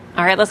pocket.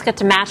 All right, let's get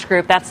to Match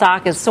Group. That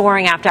stock is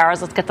soaring after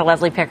hours. Let's get to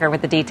Leslie Picker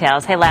with the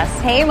details. Hey, Les.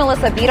 Hey,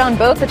 Melissa. Beat on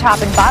both the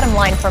top and bottom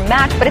line for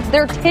Match, but it's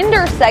their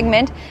Tinder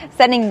segment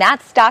sending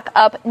that stock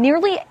up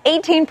nearly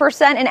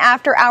 18% in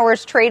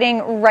after-hours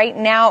trading right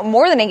now,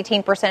 more than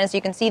 18%, as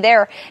you can see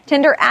there.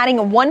 Tinder adding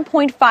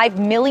 1.5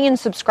 million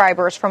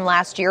subscribers from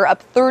last year,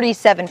 up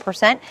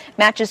 37%.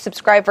 Match's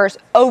subscribers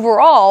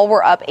overall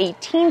were up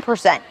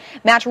 18%.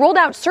 Match rolled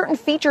out certain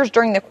features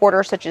during the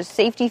quarter, such as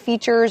safety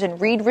features and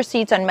read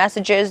receipts on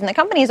messages, and the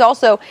company is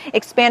also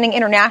expanding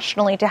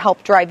internationally to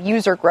help drive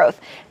user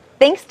growth.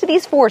 Thanks to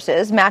these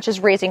forces, Match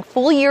is raising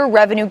full-year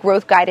revenue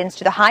growth guidance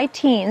to the high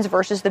teens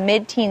versus the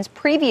mid-teens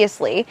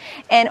previously.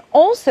 And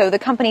also, the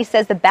company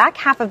says the back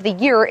half of the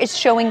year is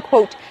showing,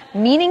 quote,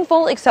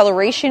 meaningful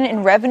acceleration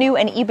in revenue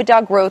and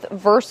EBITDA growth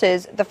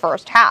versus the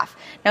first half.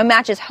 Now,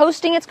 Match is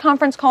hosting its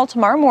conference call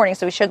tomorrow morning,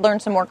 so we should learn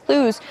some more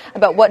clues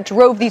about what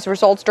drove these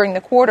results during the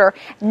quarter.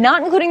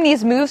 Not including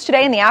these moves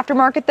today in the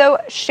aftermarket, though,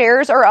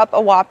 shares are up a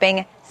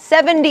whopping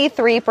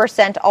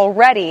 73%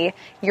 already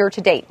year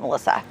to date,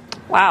 Melissa.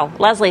 Wow.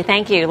 Leslie,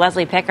 thank you.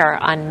 Leslie Picker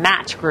on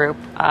Match Group.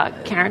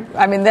 Karen?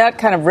 That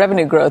kind of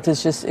revenue growth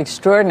is just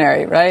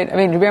extraordinary, right? I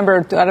don't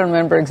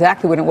remember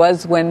exactly when it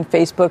was when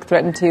Facebook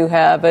threatened to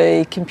have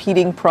a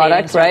competing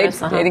product, dating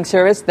service, dating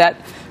service. That,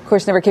 of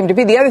course, never came to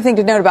be. The other thing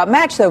to note about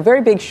Match, though,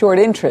 very big short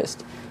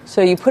interest.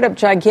 So you put up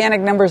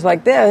gigantic numbers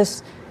like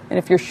this, and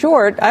if you're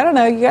short,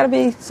 you got to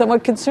be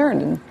somewhat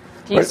concerned.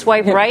 Do you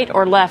swipe right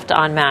or left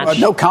on Match?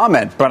 No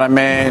comment, but clearly.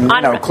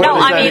 On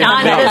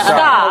the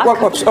stock.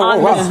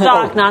 On the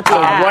stock, not the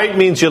app. Right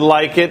means you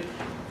like it.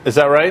 Is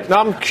that right? No,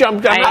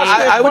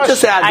 I would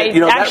just add that,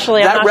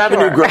 that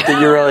revenue growth that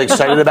you're really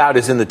excited about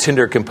is in the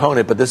Tinder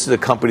component, but this is a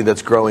company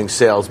that's growing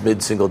sales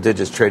mid-single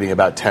digits, trading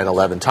about 10,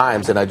 11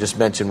 times. And I just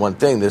mentioned one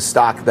thing. This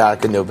stock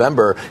back in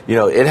November,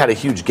 it had a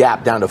huge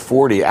gap down to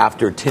 40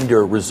 after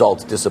Tinder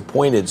results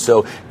disappointed.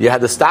 So you had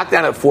the stock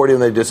down at 40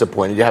 when they're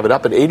disappointed. You have it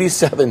up at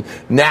 87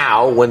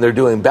 now when they're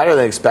doing better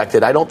than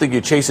expected. I don't think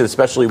you chase it,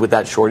 especially with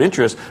that short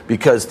interest,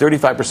 because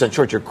 35%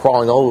 short, you're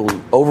crawling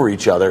over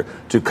each other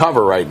to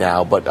cover right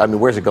now. But,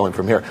 where's it going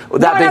from here?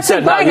 With that being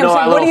said, I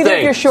don't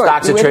think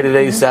stocks are traded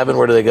at 87.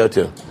 Where do they go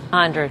to?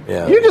 100.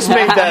 Yeah. You just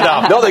made that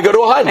up. No, they go to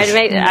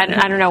 100.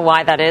 I don't know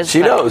why that is.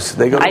 She knows.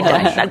 They go to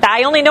 100.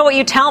 I only know what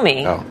you tell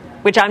me. Oh.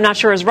 Which I'm not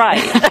sure is right.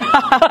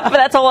 But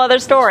that's a whole other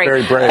story.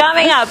 Very brave.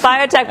 Coming up,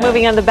 biotech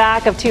moving on the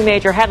back of two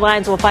major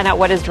headlines. We'll find out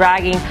what is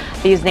dragging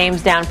these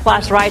names down.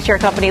 Plus, rideshare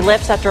company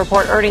Lyft set to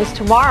report earnings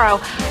tomorrow.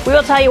 We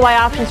will tell you why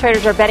options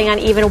traders are betting on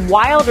even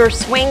wilder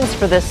swings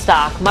for this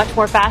stock. Much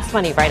more Fast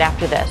Money right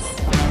after this.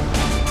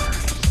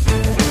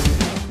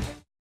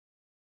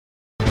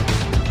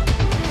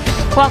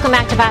 Welcome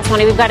back to Fast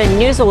Money. We've got a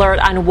news alert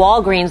on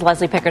Walgreens.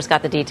 Leslie Picker's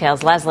got the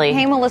details. Leslie.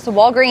 Hey, Melissa.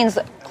 Walgreens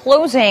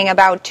closing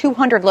about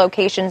 200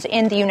 locations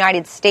in the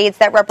United States.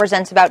 That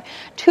represents about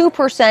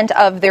 2%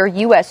 of their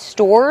U.S.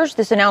 stores.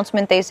 This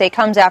announcement, they say,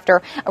 comes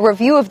after a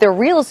review of their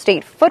real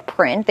estate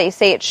footprint. They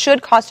say it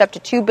should cost up to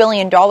 $2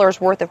 billion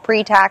worth of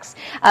pre-tax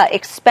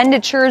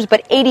expenditures,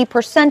 but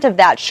 80% of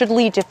that should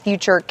lead to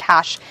future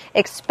cash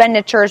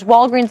expenditures.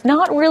 Walgreens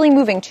not really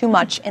moving too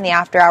much in the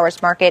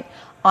after-hours market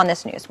on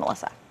this news,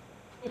 Melissa.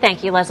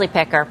 Thank you, Leslie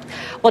Picker.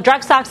 Well,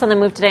 drug stocks on the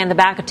move today on the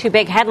back of two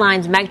big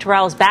headlines. Meg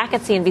Terrell is back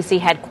at CNBC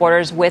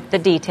headquarters with the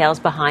details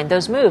behind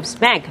those moves.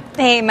 Meg.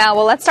 Hey, Mel.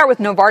 Well, let's start with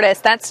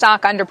Novartis. That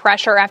stock under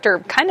pressure after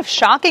kind of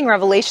shocking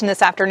revelation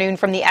this afternoon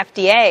from the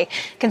FDA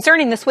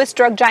concerning the Swiss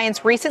drug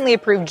giant's recently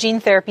approved gene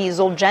therapy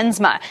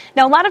Zolgensma.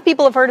 Now, a lot of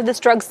people have heard of this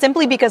drug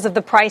simply because of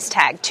the price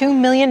tag, $2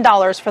 million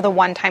for the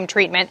one-time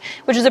treatment,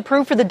 which is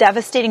approved for the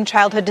devastating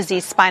childhood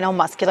disease spinal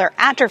muscular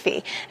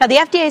atrophy. Now, the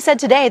FDA said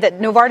today that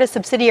Novartis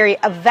subsidiary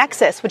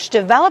Avexis, which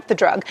developed the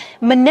drug,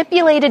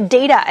 manipulated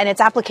data in its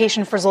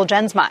application for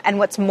Zolgensma. And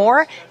what's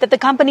more, that the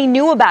company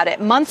knew about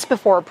it months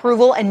before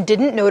approval and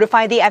didn't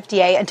notify the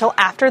FDA until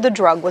after the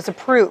drug was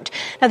approved.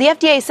 Now, the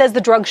FDA says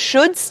the drug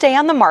should stay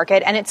on the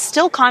market, and it's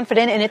still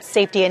confident in its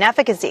safety and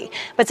efficacy,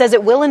 but says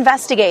it will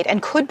investigate and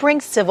could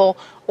bring civil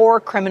or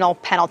criminal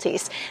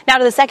penalties. Now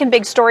to the second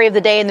big story of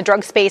the day in the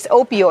drug space,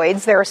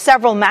 opioids. There are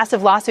several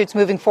massive lawsuits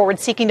moving forward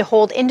seeking to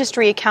hold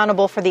industry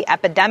accountable for the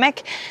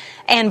epidemic.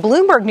 And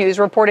Bloomberg News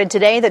reported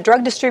today that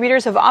drug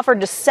distributors have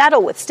offered to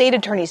settle with state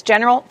attorneys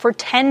general for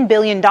 $10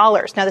 billion.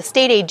 Now, the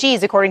state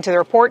AGs, according to the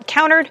report,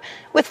 countered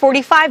with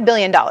 $45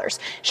 billion.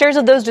 Shares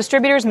of those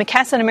distributors,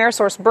 McKesson,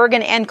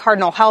 AmerisourceBergen, and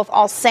Cardinal Health,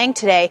 all sank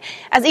today,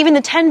 as even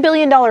the $10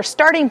 billion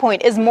starting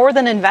point is more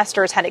than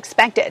investors had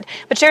expected.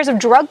 But shares of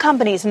drug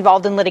companies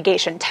involved in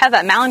litigation,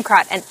 Teva,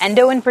 Mallinckrodt, and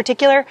Endo in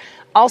particular,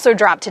 also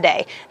dropped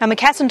today. Now,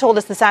 McKesson told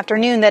us this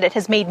afternoon that it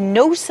has made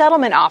no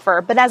settlement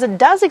offer, but as it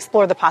does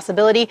explore the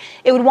possibility,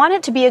 it would want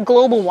it to be a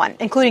global one,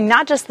 including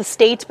not just the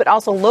states, but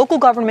also local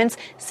governments,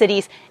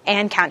 cities,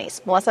 and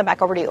counties. Melissa,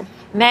 back over to you.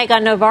 Meg,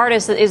 on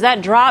Novartis, is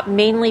that drop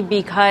mainly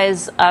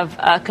because of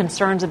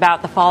concerns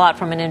about the fallout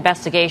from an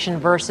investigation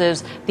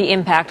versus the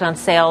impact on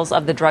sales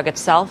of the drug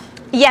itself?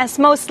 Yes,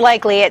 most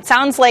likely. It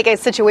sounds like a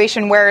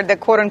situation where the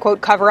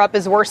quote-unquote cover-up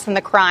is worse than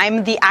the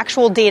crime. The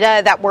actual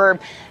data that were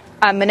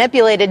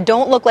manipulated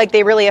don't look like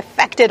they really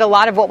affected a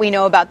lot of what we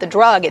know about the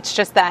drug. It's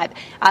just that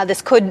this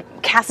could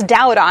cast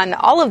doubt on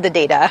all of the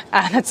data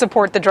that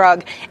support the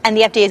drug, and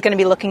the FDA is going to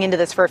be looking into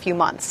this for a few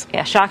months.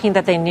 Yeah, shocking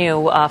that they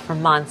knew for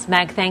months.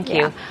 Meg, thank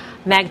you. Yeah.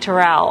 Meg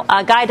Terrell.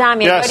 Guy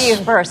Adami, yes. Go to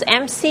you first.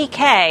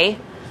 MCK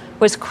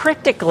was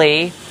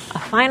cryptically a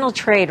final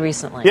trade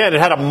recently. Yeah, and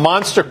it had a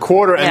monster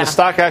quarter, and the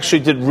stock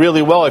actually did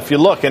really well if you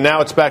look, and now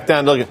it's back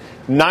down to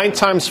 9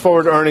 times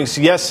forward earnings.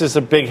 Yes, is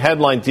a big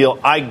headline deal.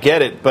 I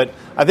get it, but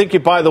I think you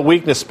buy the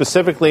weakness,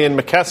 specifically in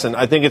McKesson.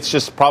 I think it's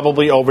just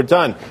probably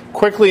overdone.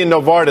 Quickly in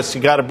Novartis,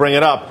 you got to bring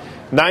it up.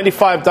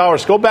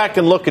 $95. Go back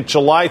and look at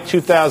July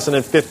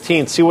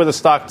 2015. See where the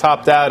stock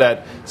topped out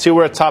at. See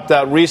where it topped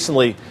out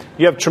recently.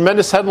 You have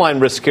tremendous headline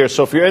risk here.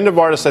 So if you're in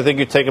Novartis, I think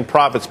you're taking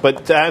profits.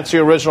 But to answer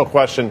your original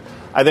question,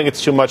 I think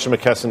it's too much of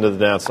McKesson to the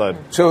downside.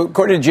 So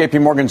according to J.P.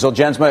 Morgan,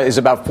 Zolgensma is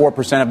about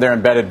 4% of their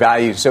embedded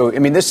value. So, I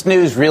mean, this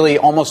news really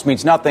almost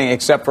means nothing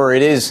except for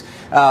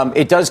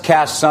it does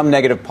cast some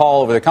negative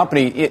pall over the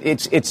company.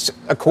 It's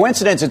a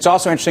coincidence. It's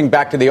also interesting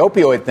back to the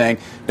opioid thing.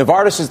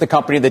 Novartis is the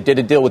company that did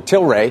a deal with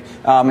Tilray.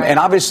 And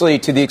obviously,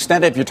 to the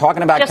extent that if you're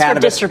talking about just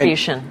cannabis.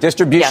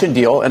 Distribution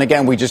deal. And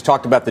again, we just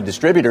talked about the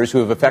distributors who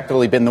have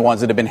effectively been the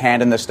ones that have been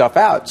handing this stuff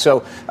out.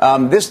 So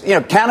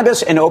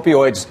cannabis and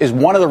opioids is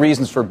one of the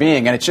reasons for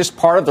being, and it's just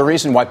part of the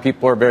reason why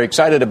people are very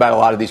excited about a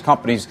lot of these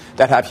companies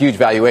that have huge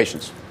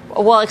valuations.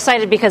 Well,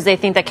 excited because they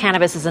think that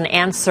cannabis is an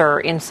answer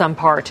in some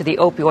part to the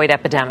opioid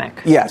epidemic.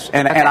 Yes,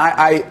 and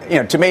I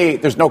to me,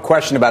 there's no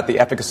question about the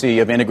efficacy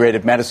of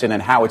integrative medicine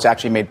and how it's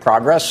actually made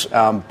progress.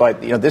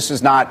 But this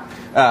is not,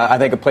 I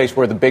think, a place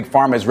where the big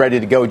pharma is ready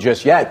to go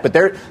just yet. But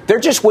they're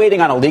just waiting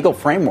on a legal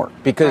framework,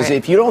 because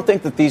if you don't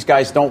think that these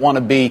guys don't want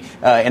to be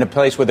in a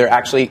place where they're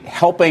actually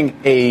helping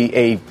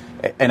an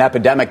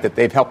epidemic that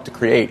they've helped to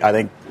create, I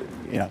think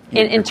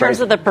In terms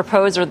of the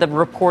proposed or the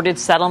reported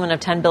settlement of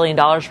 $10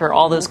 billion for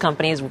all those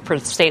companies for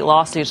state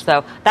lawsuits,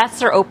 though, that's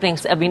their opening.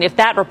 I mean, if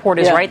that report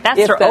is right,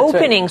 that's their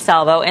opening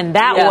salvo, and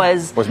that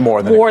was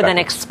more than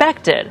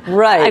expected.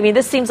 Right. I mean,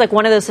 this seems like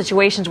one of those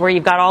situations where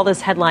you've got all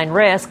this headline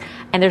risk,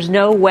 and there's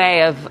no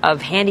way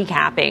of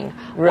handicapping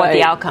what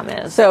the outcome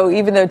is. So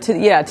even though,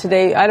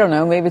 today, I don't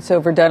know, maybe it's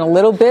overdone a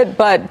little bit,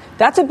 but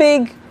that's a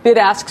big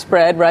bid-ask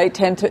spread, right?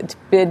 10 to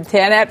bid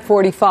 10 at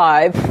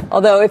 45.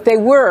 Although if they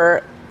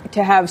were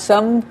to have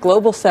some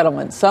global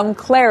settlement, some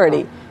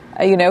clarity,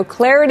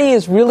 clarity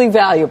is really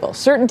valuable.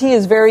 Certainty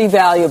is very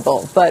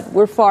valuable, but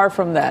we're far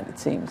from that, it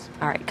seems.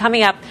 All right,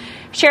 coming up,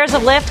 shares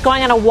of Lyft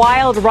going on a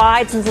wild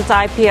ride since its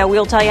IPO.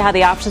 We'll tell you how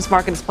the options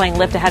market is playing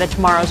Lyft ahead of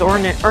tomorrow's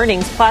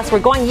earnings. Plus, we're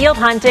going yield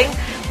hunting,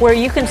 where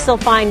you can still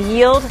find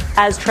yield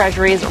as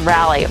treasuries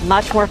rally.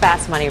 Much more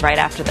fast money right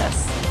after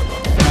this.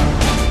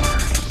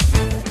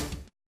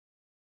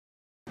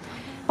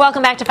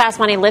 Welcome back to Fast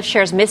Money. Lyft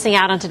shares missing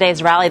out on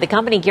today's rally. The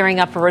company gearing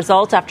up for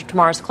results after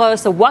tomorrow's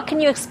close. So what can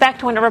you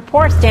expect when it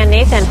reports? Dan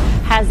Nathan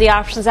has the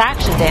options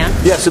action, Dan.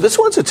 Yeah, so this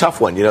one's a tough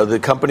one. The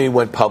company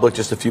went public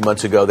just a few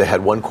months ago. They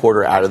had one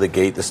quarter out of the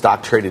gate. The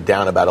stock traded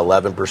down about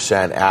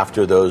 11%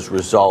 after those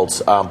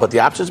results. But the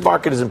options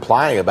market is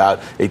implying about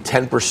a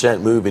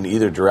 10% move in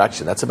either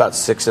direction. That's about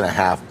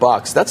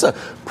 $6.50. That's a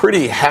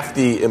pretty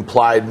hefty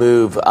implied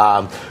move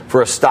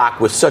for a stock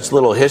with such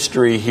little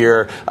history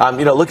here.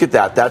 Look at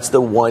that. That's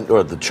the one,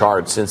 or the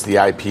chart since the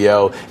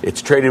IPO.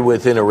 It's traded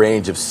within a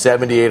range of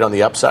 78 on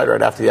the upside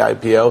right after the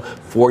IPO,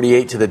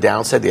 48 to the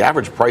downside. The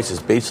average price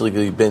has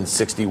basically been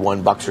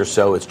 $61 or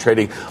so. It's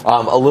trading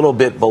a little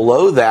bit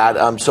below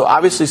that. So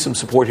obviously some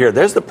support here.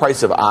 There's the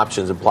price of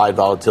options, implied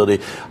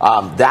volatility.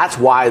 That's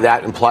why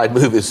that implied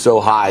move is so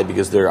high,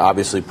 because they're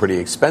obviously pretty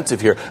expensive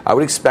here. I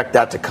would expect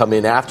that to come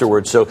in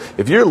afterwards. So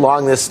if you're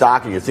long this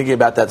stock and you're thinking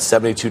about that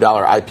 $72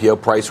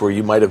 IPO price where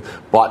you might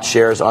have bought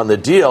shares on the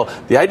deal,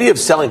 the idea of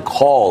selling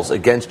calls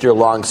against your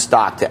long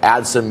stock to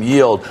add some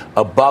yield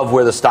above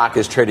where the stock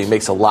is trading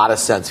makes a lot of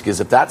sense, because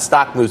if that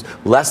stock moves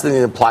less than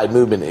the implied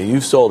movement and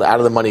you've sold out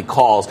of the money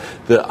calls,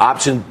 the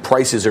option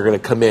prices are going to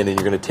come in and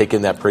you're going to take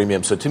in that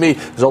premium. So to me,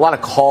 there's a lot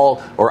of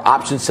call or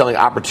option selling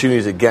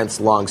opportunities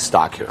against long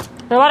stock here.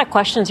 There are a lot of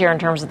questions here in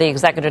terms of the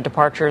executive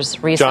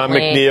departures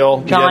recently.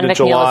 John McNeil, the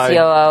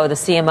COO, the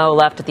CMO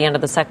left at the end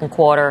of the second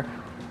quarter.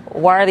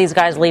 Why are these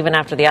guys leaving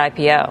after the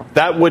IPO?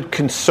 That would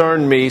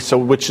concern me,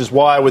 which is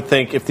why I would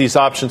think if these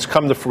options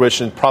come to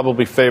fruition, it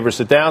probably favors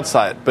the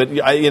downside. But,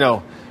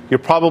 you're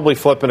probably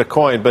flipping a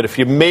coin. But if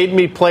you made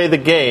me play the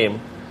game,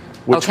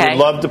 which we'd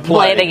love to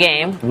play the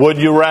game. Would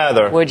you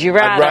rather?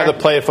 I'd rather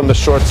play it from the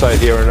short side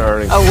here in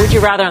earnings. Oh, would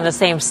you rather on the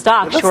same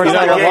stock, short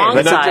side or long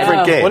side? That's a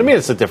different game. What do you mean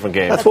it's a different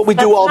game? That's what we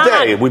do all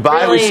day. We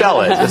buy and we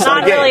sell it. It's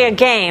not really a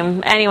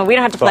game. Anyway, we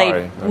don't have to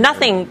play.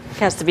 Nothing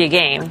has to be a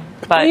game.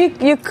 But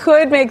you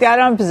could make that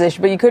on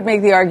position, but you could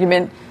make the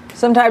argument.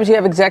 Sometimes you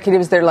have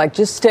executives that are like,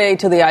 just stay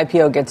till the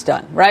IPO gets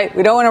done, right?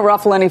 We don't want to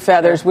ruffle any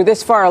feathers. We're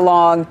this far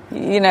along.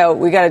 We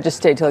got to just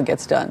stay till it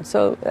gets done.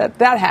 So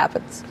that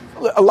happens.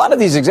 A lot of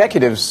these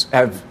executives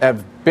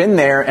have been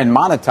there and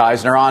monetized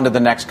and are on to the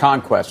next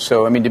conquest.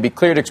 So, to be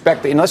clear, to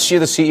expect, unless you're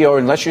the CEO,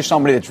 unless you're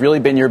somebody that's really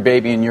been your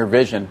baby and your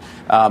vision,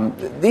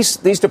 these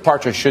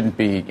departures shouldn't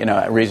be,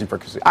 a reason for.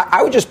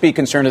 I would just be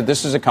concerned that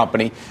this is a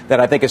company that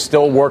I think is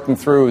still working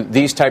through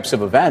these types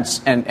of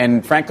events.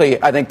 And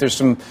frankly, I think there's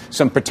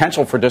some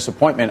potential for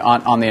disappointment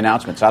on the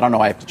announcements. I don't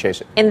know. I have to chase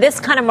it. In this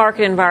kind of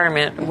market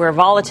environment where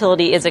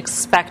volatility is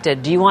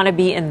expected, do you want to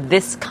be in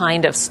this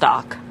kind of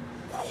stock?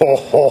 Ho,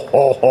 ho,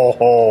 ho, ho,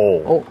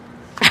 ho.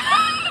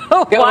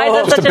 Why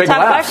is that such a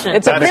tough question?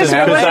 It's because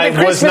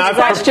I was not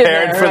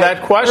prepared for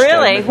that question.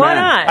 Really? Why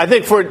not? I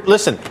think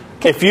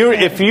if you're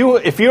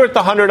at the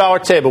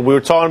 $100 table, we were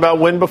talking about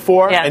win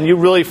before, and you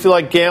really feel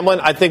like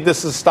gambling, I think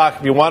this is a stock.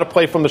 If you want to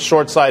play from the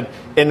short side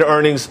into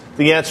earnings,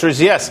 the answer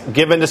is yes,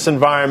 given this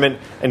environment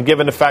and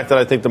given the fact that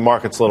I think the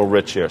market's a little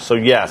rich here. So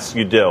yes,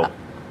 you do.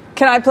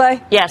 Can I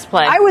play? Yes,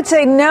 play. I would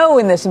say no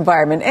in this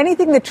environment.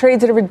 Anything that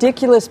trades at a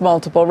ridiculous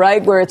multiple,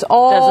 right, where it's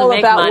all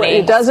about money,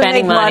 it doesn't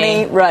make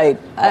money, right?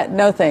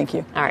 No, thank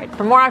you. All right.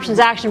 For more options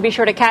action, be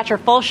sure to catch our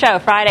full show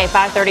Friday,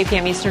 5:30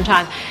 p.m. Eastern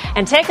Time,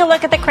 and take a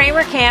look at the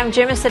Cramer Cam.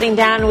 Jim is sitting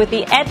down with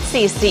the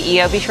Etsy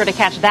CEO. Be sure to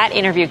catch that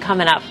interview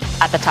coming up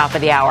at the top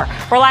of the hour.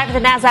 We're live at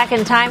the NASDAQ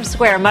in Times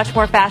Square. Much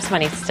more fast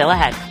money still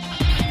ahead.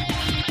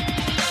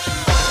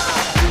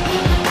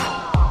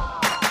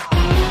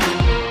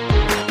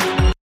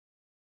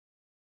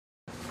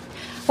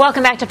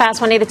 Welcome back to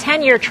Fast Money. The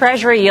 10-year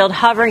Treasury yield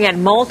hovering at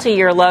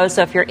multi-year lows.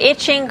 So if you're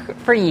itching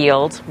for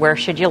yield, where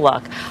should you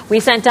look?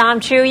 We sent Dom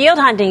Chu yield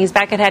hunting. He's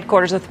back at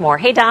headquarters with more.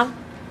 Hey, Dom.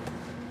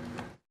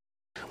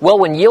 Well,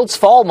 when yields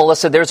fall,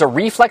 Melissa, there's a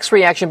reflex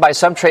reaction by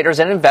some traders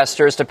and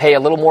investors to pay a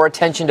little more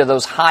attention to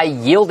those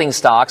high-yielding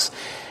stocks.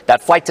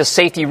 That flight to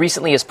safety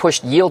recently has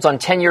pushed yields on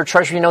 10-year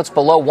Treasury notes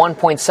below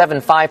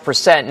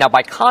 1.75%. Now,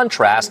 by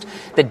contrast,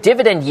 the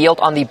dividend yield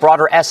on the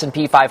broader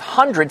S&P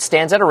 500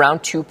 stands at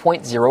around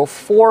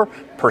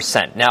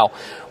 2.04%. Now,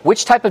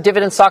 which type of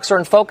dividend stocks are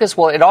in focus?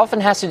 Well, it often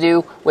has to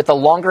do with the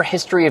longer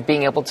history of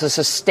being able to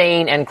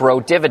sustain and grow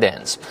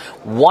dividends.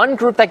 One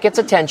group that gets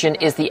attention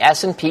is the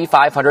S&P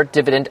 500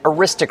 Dividend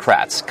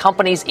Aristocrats,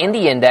 companies in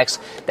the index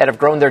that have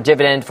grown their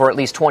dividend for at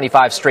least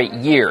 25 straight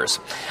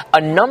years.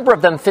 A number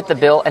of them fit the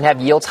bill and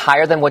have yields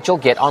higher than what you'll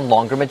get on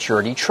longer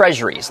maturity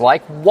treasuries,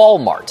 like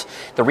Walmart.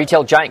 The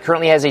retail giant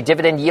currently has a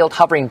dividend yield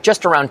hovering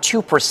just around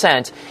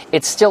 2%.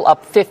 It's still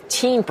up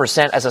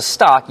 15% as a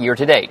stock year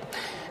to date.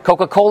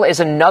 Coca-Cola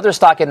is another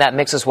stock in that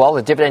mix as well.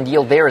 The dividend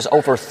yield there is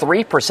over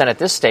 3% at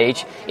this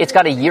stage. It's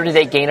got a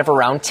year-to-date gain of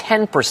around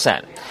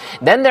 10%.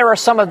 Then there are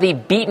some of the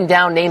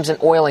beaten-down names in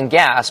oil and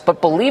gas,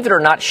 but believe it or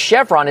not,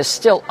 Chevron is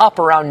still up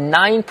around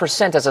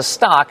 9% as a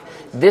stock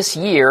this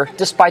year,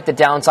 despite the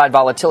downside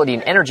volatility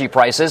in energy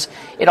prices.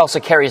 It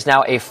also carries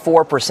now a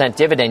 4%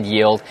 dividend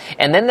yield.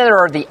 And then there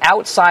are the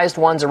outsized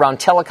ones around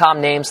telecom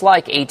names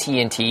like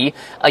AT&T,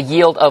 a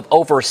yield of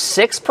over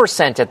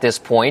 6% at this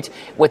point,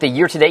 with a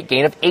year-to-date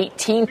gain of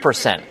 18%.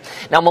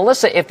 Now,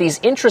 Melissa, if these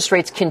interest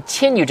rates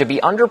continue to be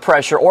under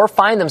pressure or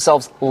find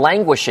themselves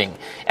languishing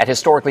at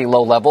historically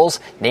low levels,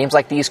 names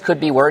like these could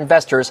be where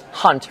investors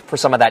hunt for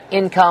some of that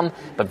income,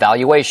 but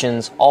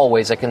valuations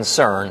always a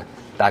concern.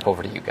 Back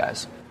over to you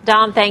guys.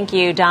 Dom, thank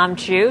you. Dom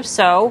Chu.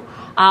 So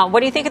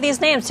what do you think of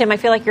these names, Tim? I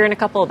feel like you're in a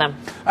couple of them.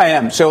 I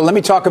am. So let me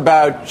talk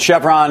about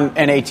Chevron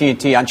and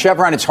AT&T. On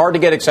Chevron, it's hard to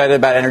get excited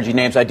about energy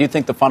names. I do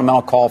think the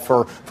fundamental call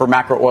for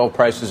macro oil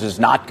prices is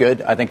not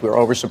good. I think we're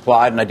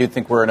oversupplied, and I do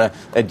think we're in a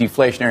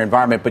deflationary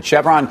environment. But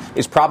Chevron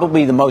is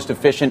probably the most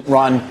efficient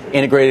run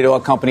integrated oil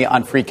company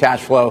on free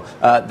cash flow.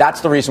 That's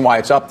the reason why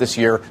it's up this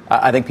year.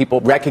 I think people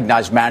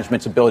recognize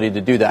management's ability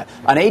to do that.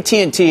 On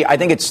AT&T, I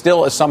think it's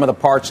still a sum of the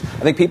parts.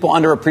 I think people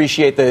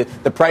underappreciate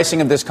the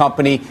pricing of this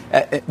company,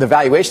 the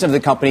valuation of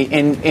the company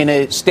in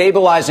a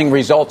stabilizing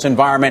results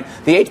environment.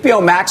 The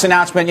HBO Max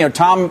announcement,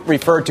 Tom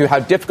referred to how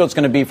difficult it's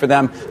going to be for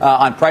them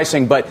on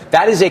pricing, but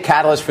that is a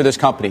catalyst for this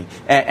company.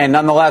 And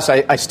nonetheless,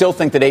 I still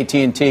think that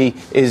AT&T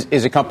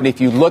is a company, if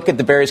you look at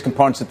the various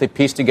components that they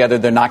piece together,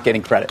 they're not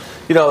getting credit.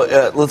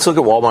 Let's look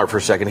at Walmart for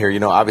a second here.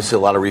 Obviously a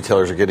lot of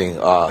retailers are getting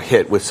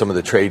hit with some of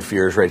the trade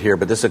fears right here,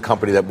 but this is a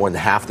company that more than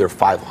half their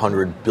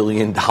 $500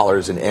 billion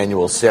in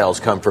annual sales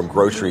come from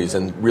groceries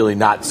and really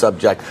not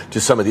subject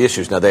to some of the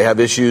issues. Now, they have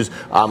issues,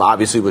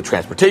 obviously, with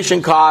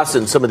transportation costs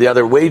and some of the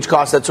other wage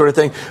costs, that sort of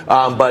thing.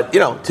 But,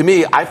 to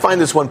me, I find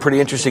this one pretty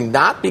interesting,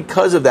 not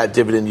because of that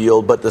dividend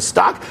yield, but the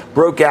stock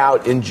broke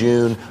out in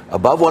June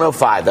above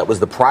 105. That was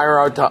the prior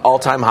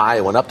all-time high.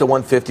 It went up to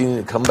 150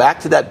 and come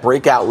back to that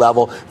breakout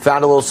level,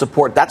 found a little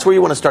support. That's where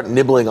you want to start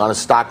nibbling on a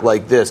stock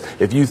like this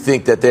if you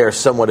think that they're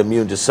somewhat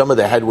immune to some of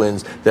the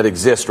headwinds that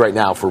exist right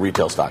now for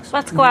retail stocks.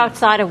 Let's go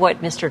outside of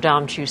what Mr.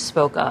 Dom Chu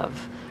spoke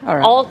of. All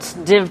right.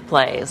 Alt-div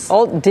plays.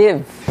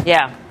 Alt-div.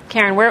 Yeah.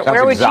 Karen,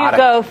 where would you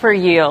go for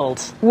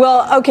yield?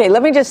 Well, okay,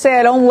 let me just say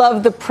I don't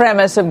love the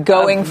premise of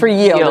going for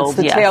yield. It's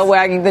the tail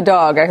wagging the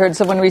dog. I heard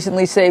someone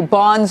recently say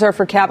bonds are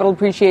for capital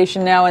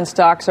appreciation now and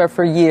stocks are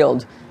for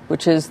yield,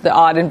 which is the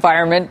odd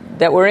environment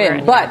that we're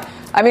in. But,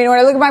 I mean, when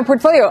I look at my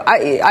portfolio,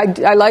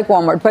 I like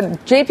Walmart.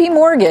 But J.P.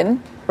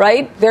 Morgan,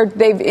 right,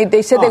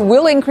 they said they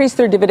will increase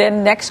their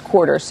dividend next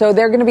quarter. So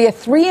they're going to be a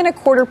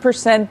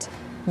 3.25%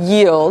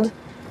 yield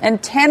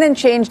and 10 and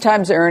change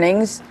times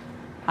earnings.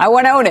 I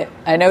want to own it.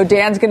 I know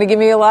Dan's going to give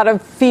me a lot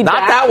of feedback.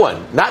 Not that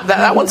one. Not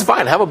that one's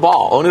fine. Have a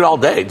ball. Own it all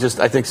day. Just,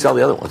 I think, sell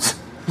the other ones.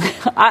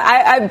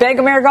 I Bank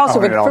of America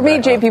also, but for me,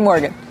 J.P.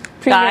 Morgan.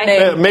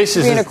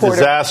 Macy's is a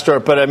disaster,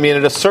 but I mean,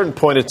 at a certain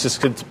point, it's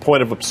just a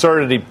point of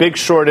absurdity. Big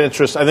short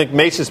interest. I think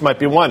Macy's might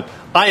be one.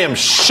 I am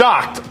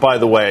shocked, by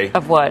the way.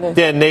 Of what?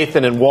 Dan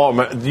Nathan and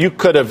Walmart. You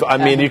could have,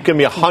 you give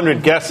me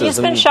 100 guesses. He's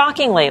been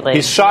shocking lately.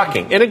 He's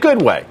shocking in a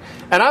good way.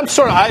 And I'm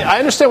I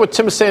understand what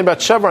Tim is saying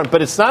about Chevron,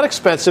 but it's not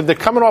expensive. They're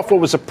coming off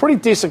what was a pretty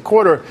decent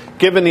quarter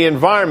given the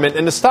environment.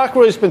 And the stock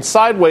really has been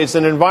sideways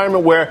in an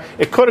environment where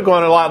it could have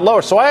gone a lot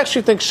lower. So I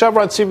actually think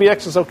Chevron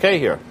CVX is okay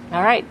here.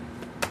 All right.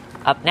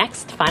 Up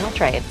next, final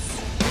trades.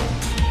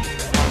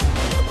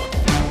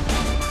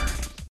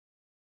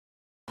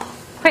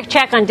 Quick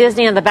check on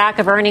Disney on the back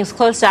of earnings.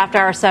 Close after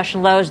our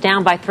session lows,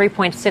 down by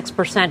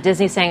 3.6%.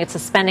 Disney saying it's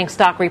suspending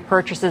stock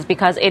repurchases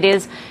because it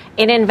is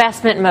in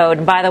investment mode.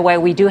 And by the way,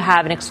 we do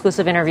have an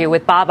exclusive interview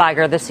with Bob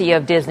Iger, the CEO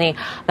of Disney.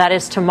 That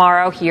is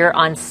tomorrow here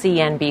on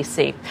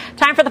CNBC.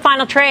 Time for the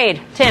final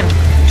trade. Tim.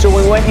 So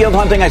when we went yield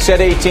hunting, I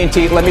said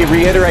AT&T. Let me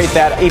reiterate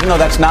that, even though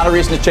that's not a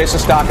reason to chase a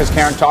stock, as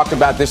Karen talked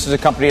about, this is a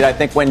company that I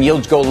think when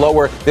yields go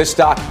lower, this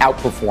stock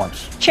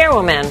outperforms.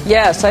 Chairwoman.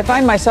 Yes, I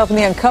find myself in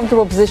the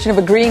uncomfortable position of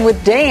agreeing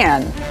with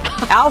Dan.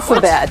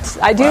 Alphabet.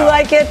 I do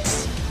like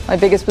it. My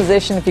biggest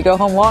position, if you go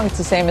home long, it's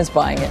the same as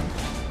buying it.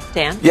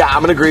 Dan? Yeah,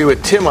 I'm going to agree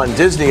with Tim on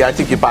Disney. I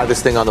think you buy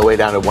this thing on the way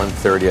down to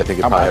 130. I think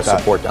it probably has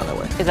support down that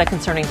way. Is that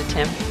concerning to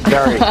Tim?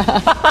 Very.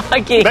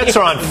 Bets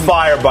are on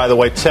fire, by the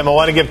way, Tim. I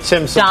want to give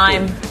Tim some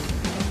dime.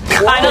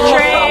 Final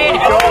trade.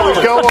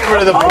 We go over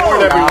to the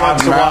board every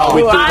once in a while.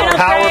 We do the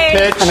power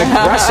pitch, an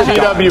aggressive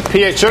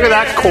GWPH. Look at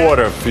that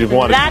quarter if you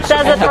want. That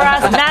does it for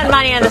us. Mad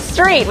Money on the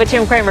Street with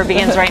Jim Cramer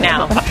begins right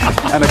now.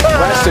 An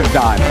aggressive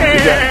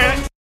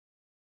dime.